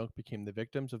of Roanoke became the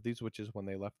victims of these witches when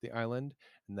they left the island,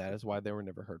 and that is why they were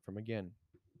never heard from again.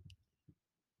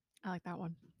 I like that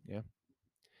one. Yeah.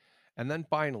 And then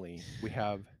finally, we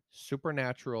have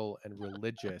supernatural and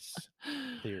religious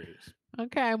theories.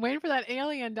 Okay, I'm waiting for that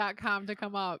alien.com to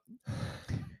come up.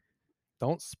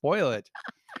 Don't spoil it.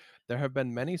 There have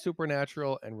been many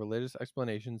supernatural and religious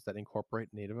explanations that incorporate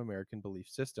Native American belief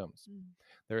systems.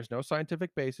 There is no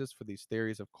scientific basis for these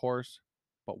theories, of course,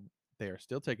 but they are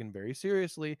still taken very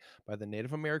seriously by the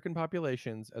Native American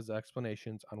populations as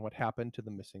explanations on what happened to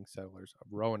the missing settlers of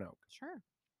Roanoke. Sure.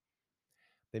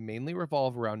 They mainly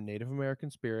revolve around Native American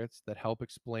spirits that help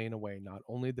explain away not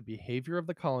only the behavior of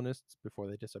the colonists before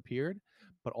they disappeared,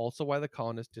 but also why the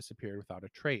colonists disappeared without a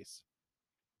trace.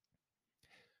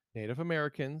 Native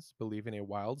Americans believe in a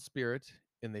wild spirit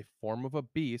in the form of a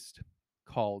beast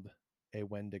called a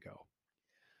Wendigo.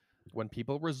 When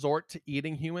people resort to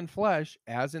eating human flesh,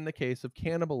 as in the case of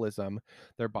cannibalism,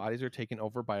 their bodies are taken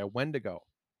over by a Wendigo.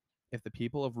 If the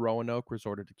people of Roanoke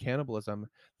resorted to cannibalism,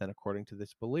 then according to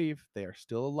this belief, they are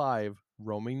still alive,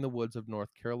 roaming the woods of North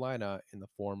Carolina in the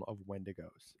form of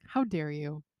Wendigos. How dare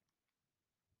you?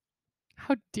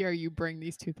 How dare you bring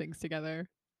these two things together?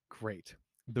 Great.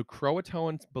 The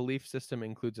Croatoan belief system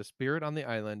includes a spirit on the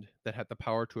island that had the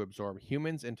power to absorb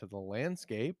humans into the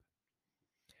landscape.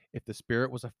 If the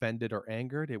spirit was offended or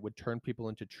angered, it would turn people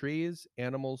into trees,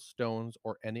 animals, stones,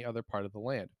 or any other part of the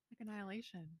land. Like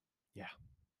annihilation. Yeah.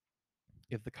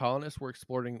 If the colonists were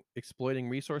exploiting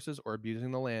resources or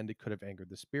abusing the land, it could have angered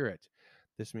the spirit.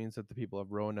 This means that the people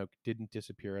of Roanoke didn't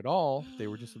disappear at all, they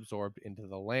were just absorbed into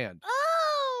the land.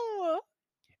 Oh!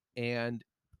 And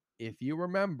if you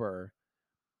remember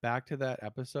back to that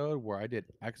episode where I did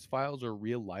X Files or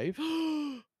real life,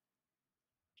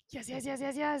 Yes, yes, yes,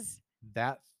 yes, yes.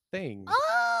 that thing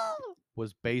Oh!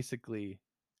 was basically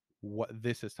what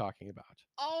this is talking about.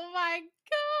 Oh my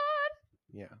god.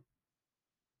 Yeah.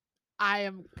 I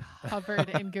am covered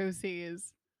in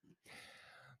goosies.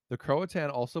 The Croatan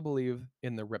also believe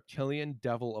in the reptilian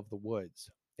devil of the woods,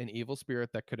 an evil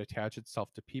spirit that could attach itself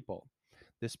to people.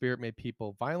 This spirit made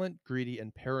people violent, greedy,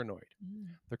 and paranoid.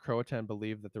 The Croatan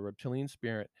believed that the reptilian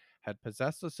spirit had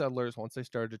possessed the settlers once they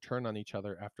started to turn on each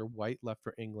other after White left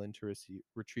for England to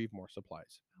retrieve more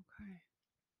supplies. Okay.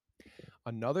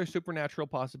 Another supernatural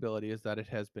possibility is that it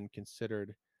has been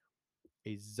considered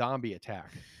a zombie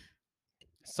attack.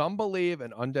 Some believe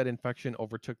an undead infection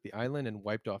overtook the island and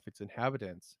wiped off its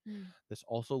inhabitants. This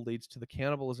also leads to the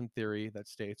cannibalism theory that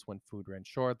states when food ran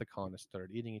short, the colonists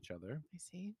started eating each other. I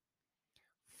see.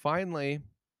 Finally,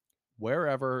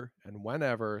 wherever and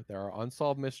whenever there are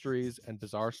unsolved mysteries and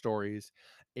bizarre stories,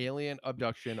 alien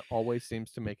abduction always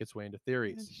seems to make its way into It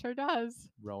theories. sure does.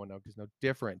 Roanoke is no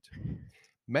different.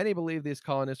 Many believe these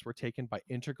colonists were taken by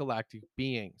intergalactic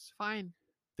beings. Fine.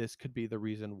 This could be the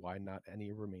reason why not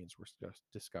any remains were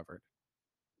discovered.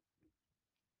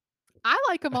 I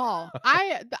like them all.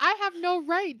 I have no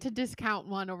right to discount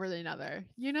one over the other.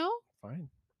 You know? Fine.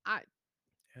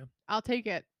 I'll take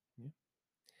it.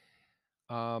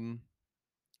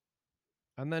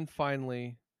 And then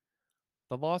finally,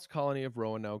 the lost colony of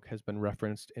Roanoke has been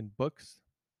referenced in books,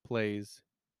 plays,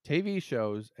 TV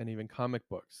shows, and even comic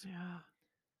books, Yeah.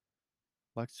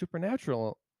 like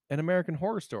Supernatural and American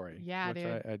Horror Story. Yeah, which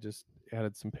dude. I just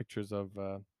added some pictures of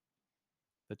the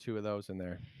two of those in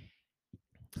there.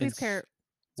 Please In care.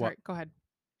 what? Sorry, go ahead.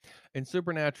 In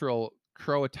Supernatural,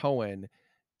 Croatoan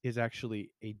is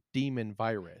actually a demon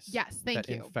virus Yes, thank that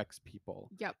you. infects people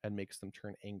Yep. and makes them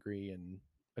turn angry and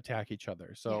attack each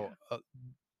other. So Yeah.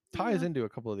 ties into a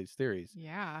couple of these theories.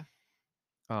 Yeah.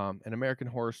 An American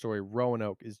Horror Story,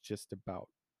 Roanoke is just about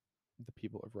the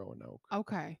people of Roanoke.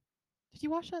 Okay. Did you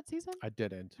watch that season? I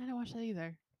didn't. I didn't watch that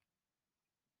either.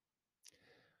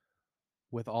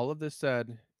 With all of this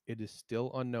said, it is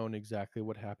still unknown exactly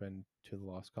what happened to the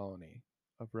lost colony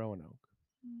of Roanoke.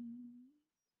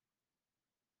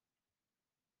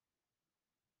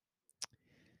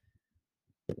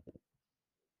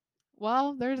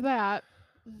 Well, there's that.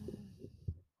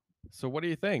 So what do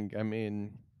you think? I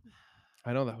mean,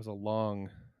 I know that was a long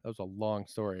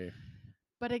story.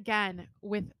 But again,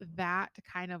 with that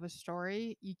kind of a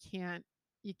story, you can't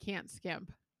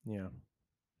skimp. Yeah.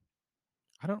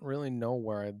 I don't really know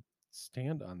where I'd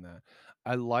stand on that.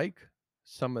 I like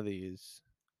some of these.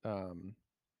 Um,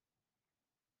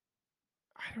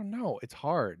 I don't know. It's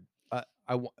hard.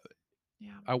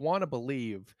 Yeah. I want to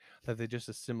believe that they just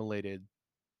assimilated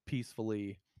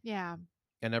peacefully Yeah,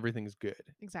 and everything's good.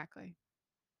 exactly.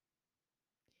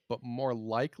 But more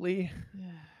likely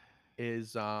Yeah.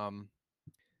 is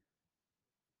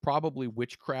probably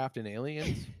witchcraft and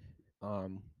aliens.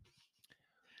 Um,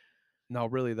 no,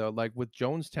 really though, like with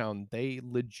Jonestown, they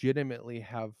legitimately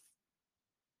have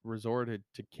resorted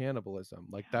to cannibalism.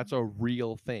 Like that's a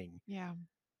real thing. Yeah.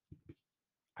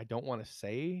 I don't want to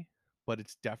say, but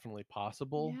it's definitely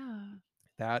possible. Yeah.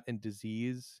 That and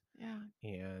disease Yeah.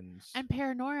 and And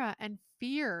paranoia and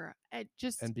fear. It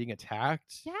just, and being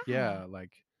attacked. yeah. Yeah,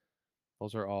 like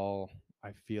those are all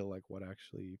I feel like what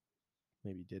actually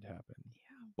maybe did happen.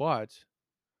 Yeah. But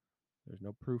there's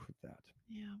no proof of that.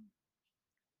 Yeah.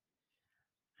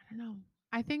 I don't know.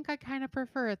 I think I kind of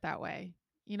prefer it that way.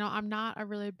 I'm not a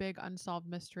really big unsolved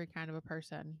mystery kind of a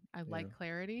person. I Yeah. like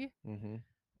clarity, Mhm.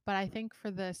 but I think for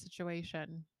this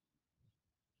situation,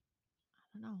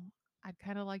 I don't know. I'd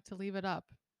kind of like to leave it up.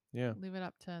 Yeah. Leave it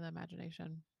up to the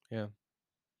imagination. Yeah.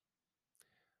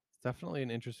 It's definitely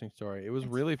an interesting story. It was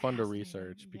It's really fun to fascinating.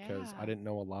 research because I Yeah. didn't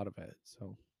know a lot of it.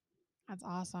 So, That's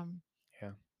awesome.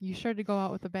 yeah. You sure to go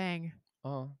out with a bang.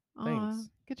 Oh, Aw, thanks.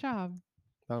 good job.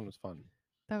 That one was fun.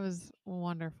 That was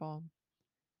wonderful.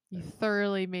 You Thanks.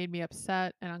 thoroughly made me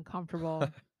upset and uncomfortable,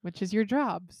 which is your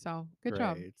job. So good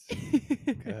job.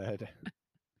 Great. Good.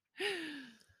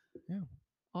 Yeah.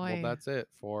 Well, Oi. that's it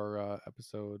for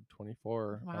episode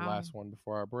 24, our Wow. last one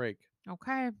before our break.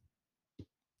 Okay.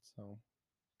 So,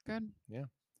 Good. yeah.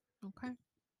 Okay.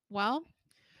 Well,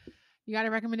 you got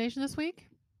a recommendation this week?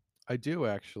 I do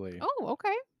actually. Oh,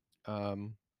 okay.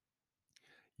 Um,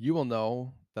 you will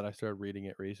know that I started reading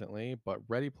it recently, but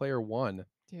Ready Player One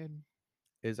Dude.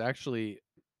 is actually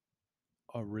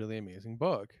a really amazing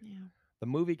book. Yeah. The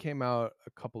movie came out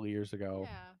a couple of years ago,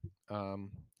 Yeah.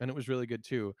 and it was really good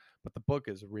too. But the book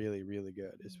is really, really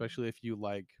good, Mm. especially if you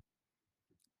like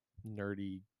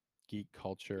nerdy geek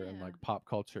culture and Yeah. like pop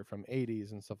culture from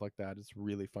 80s and stuff like that. It's a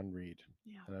really fun read,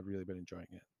 Yeah. and I've really been enjoying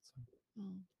it. So.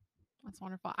 Mm. That's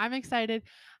wonderful. I'm excited.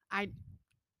 I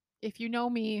If you know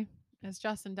me as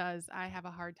Justin does, I have a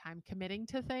hard time committing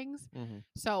to things. Mm-hmm.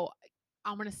 So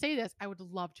I'm going to say this. I would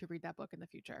love to read that book in the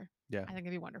future. Yeah, I think it'd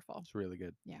be wonderful. it's really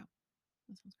good. Yeah.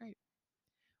 That sounds great.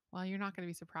 Well, you're not going to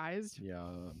be surprised.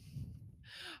 Yeah.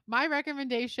 My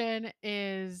recommendation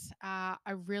is a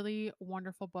really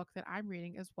wonderful book that I'm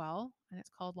reading as well, and it's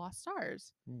called Lost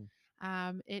Stars.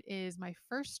 Mm, It is my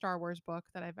first Star Wars book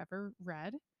that I've ever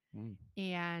read, mm,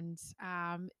 and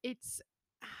it's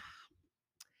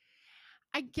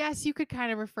I guess you could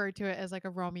kind of refer to it as like a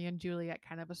Romeo and Juliet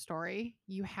kind of a story.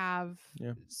 You have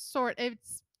yeah. sort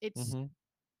it's Mm-hmm.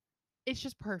 it's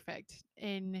just perfect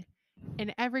in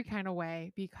every kind of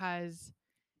way because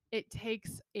it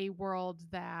takes a world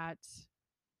that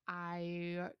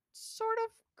I sort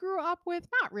of grew up with.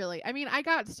 Not really. I mean, I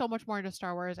got so much more into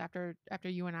Star Wars after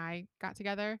you and I got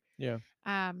together. Yeah.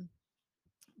 Um,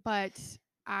 but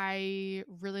I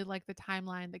really like the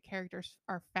timeline. The characters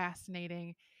are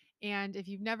fascinating. And if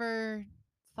you've never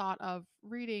thought of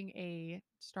reading a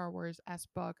Star Wars S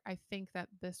book, I think that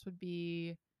this would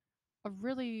be a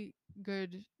really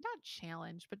good, not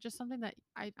challenge, but just something that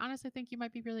I honestly think you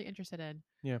might be really interested in.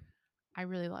 Yeah. I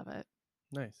really love it.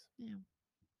 Nice. Yeah.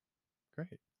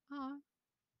 Great. Aw.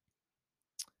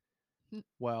 Mm.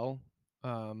 Well,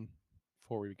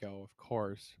 before we go, of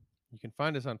course, you can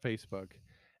find us on Facebook.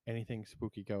 Anything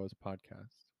Spooky Go is a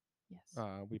podcast. Yes.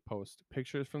 We post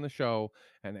pictures from the show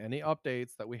and any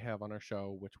updates that we have on our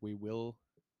show, which we will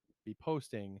be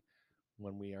posting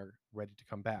when we are ready to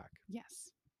come back. Yes.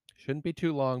 Shouldn't be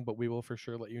too long, but we will for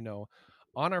sure let you know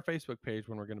on our Facebook page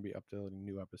when we're going to be uploading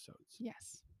new episodes.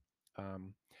 Yes.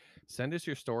 Um, send us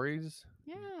your stories.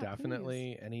 Yeah, please.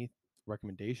 Definitely any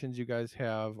recommendations you guys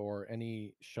have or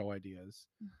any show ideas.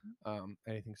 Mhm.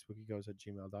 Anything spooky goes at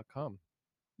gmail.com.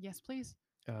 Yes, please.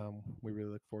 We really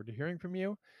look forward to hearing from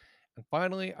you. And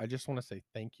finally, I just want to say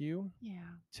thank you Yeah.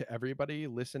 to everybody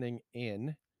listening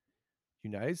in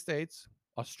United States,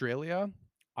 Australia,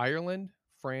 Ireland,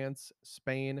 France,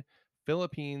 Spain,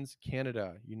 Philippines,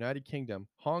 Canada, United Kingdom,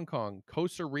 Hong Kong,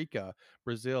 Costa Rica,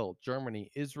 Brazil, Germany,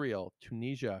 Israel,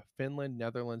 Tunisia, Finland,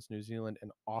 Netherlands, New Zealand,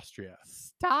 and Austria.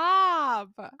 Stop.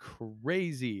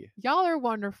 Crazy. Y'all are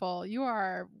wonderful. You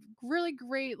are really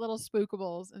great little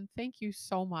spookables, and thank you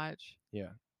so much.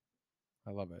 Yeah,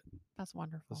 I love it. That's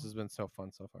wonderful. This has been so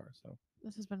fun so far. So,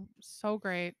 This has been so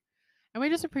great. And we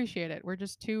just appreciate it. We're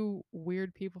just two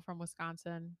weird people from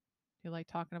Wisconsin who like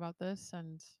talking about this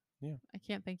and Yeah. I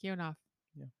can't thank you enough.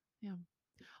 Yeah. Yeah.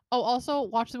 Oh, also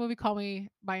watch the movie Call Me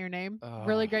by Your Name.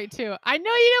 Really Uh, great too. I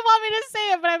know you didn't want me to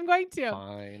say it, but I'm going to.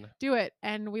 fine. Do it.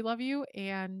 And we love you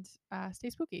and stay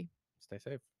spooky. Stay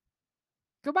safe.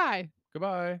 Goodbye.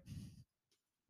 Goodbye.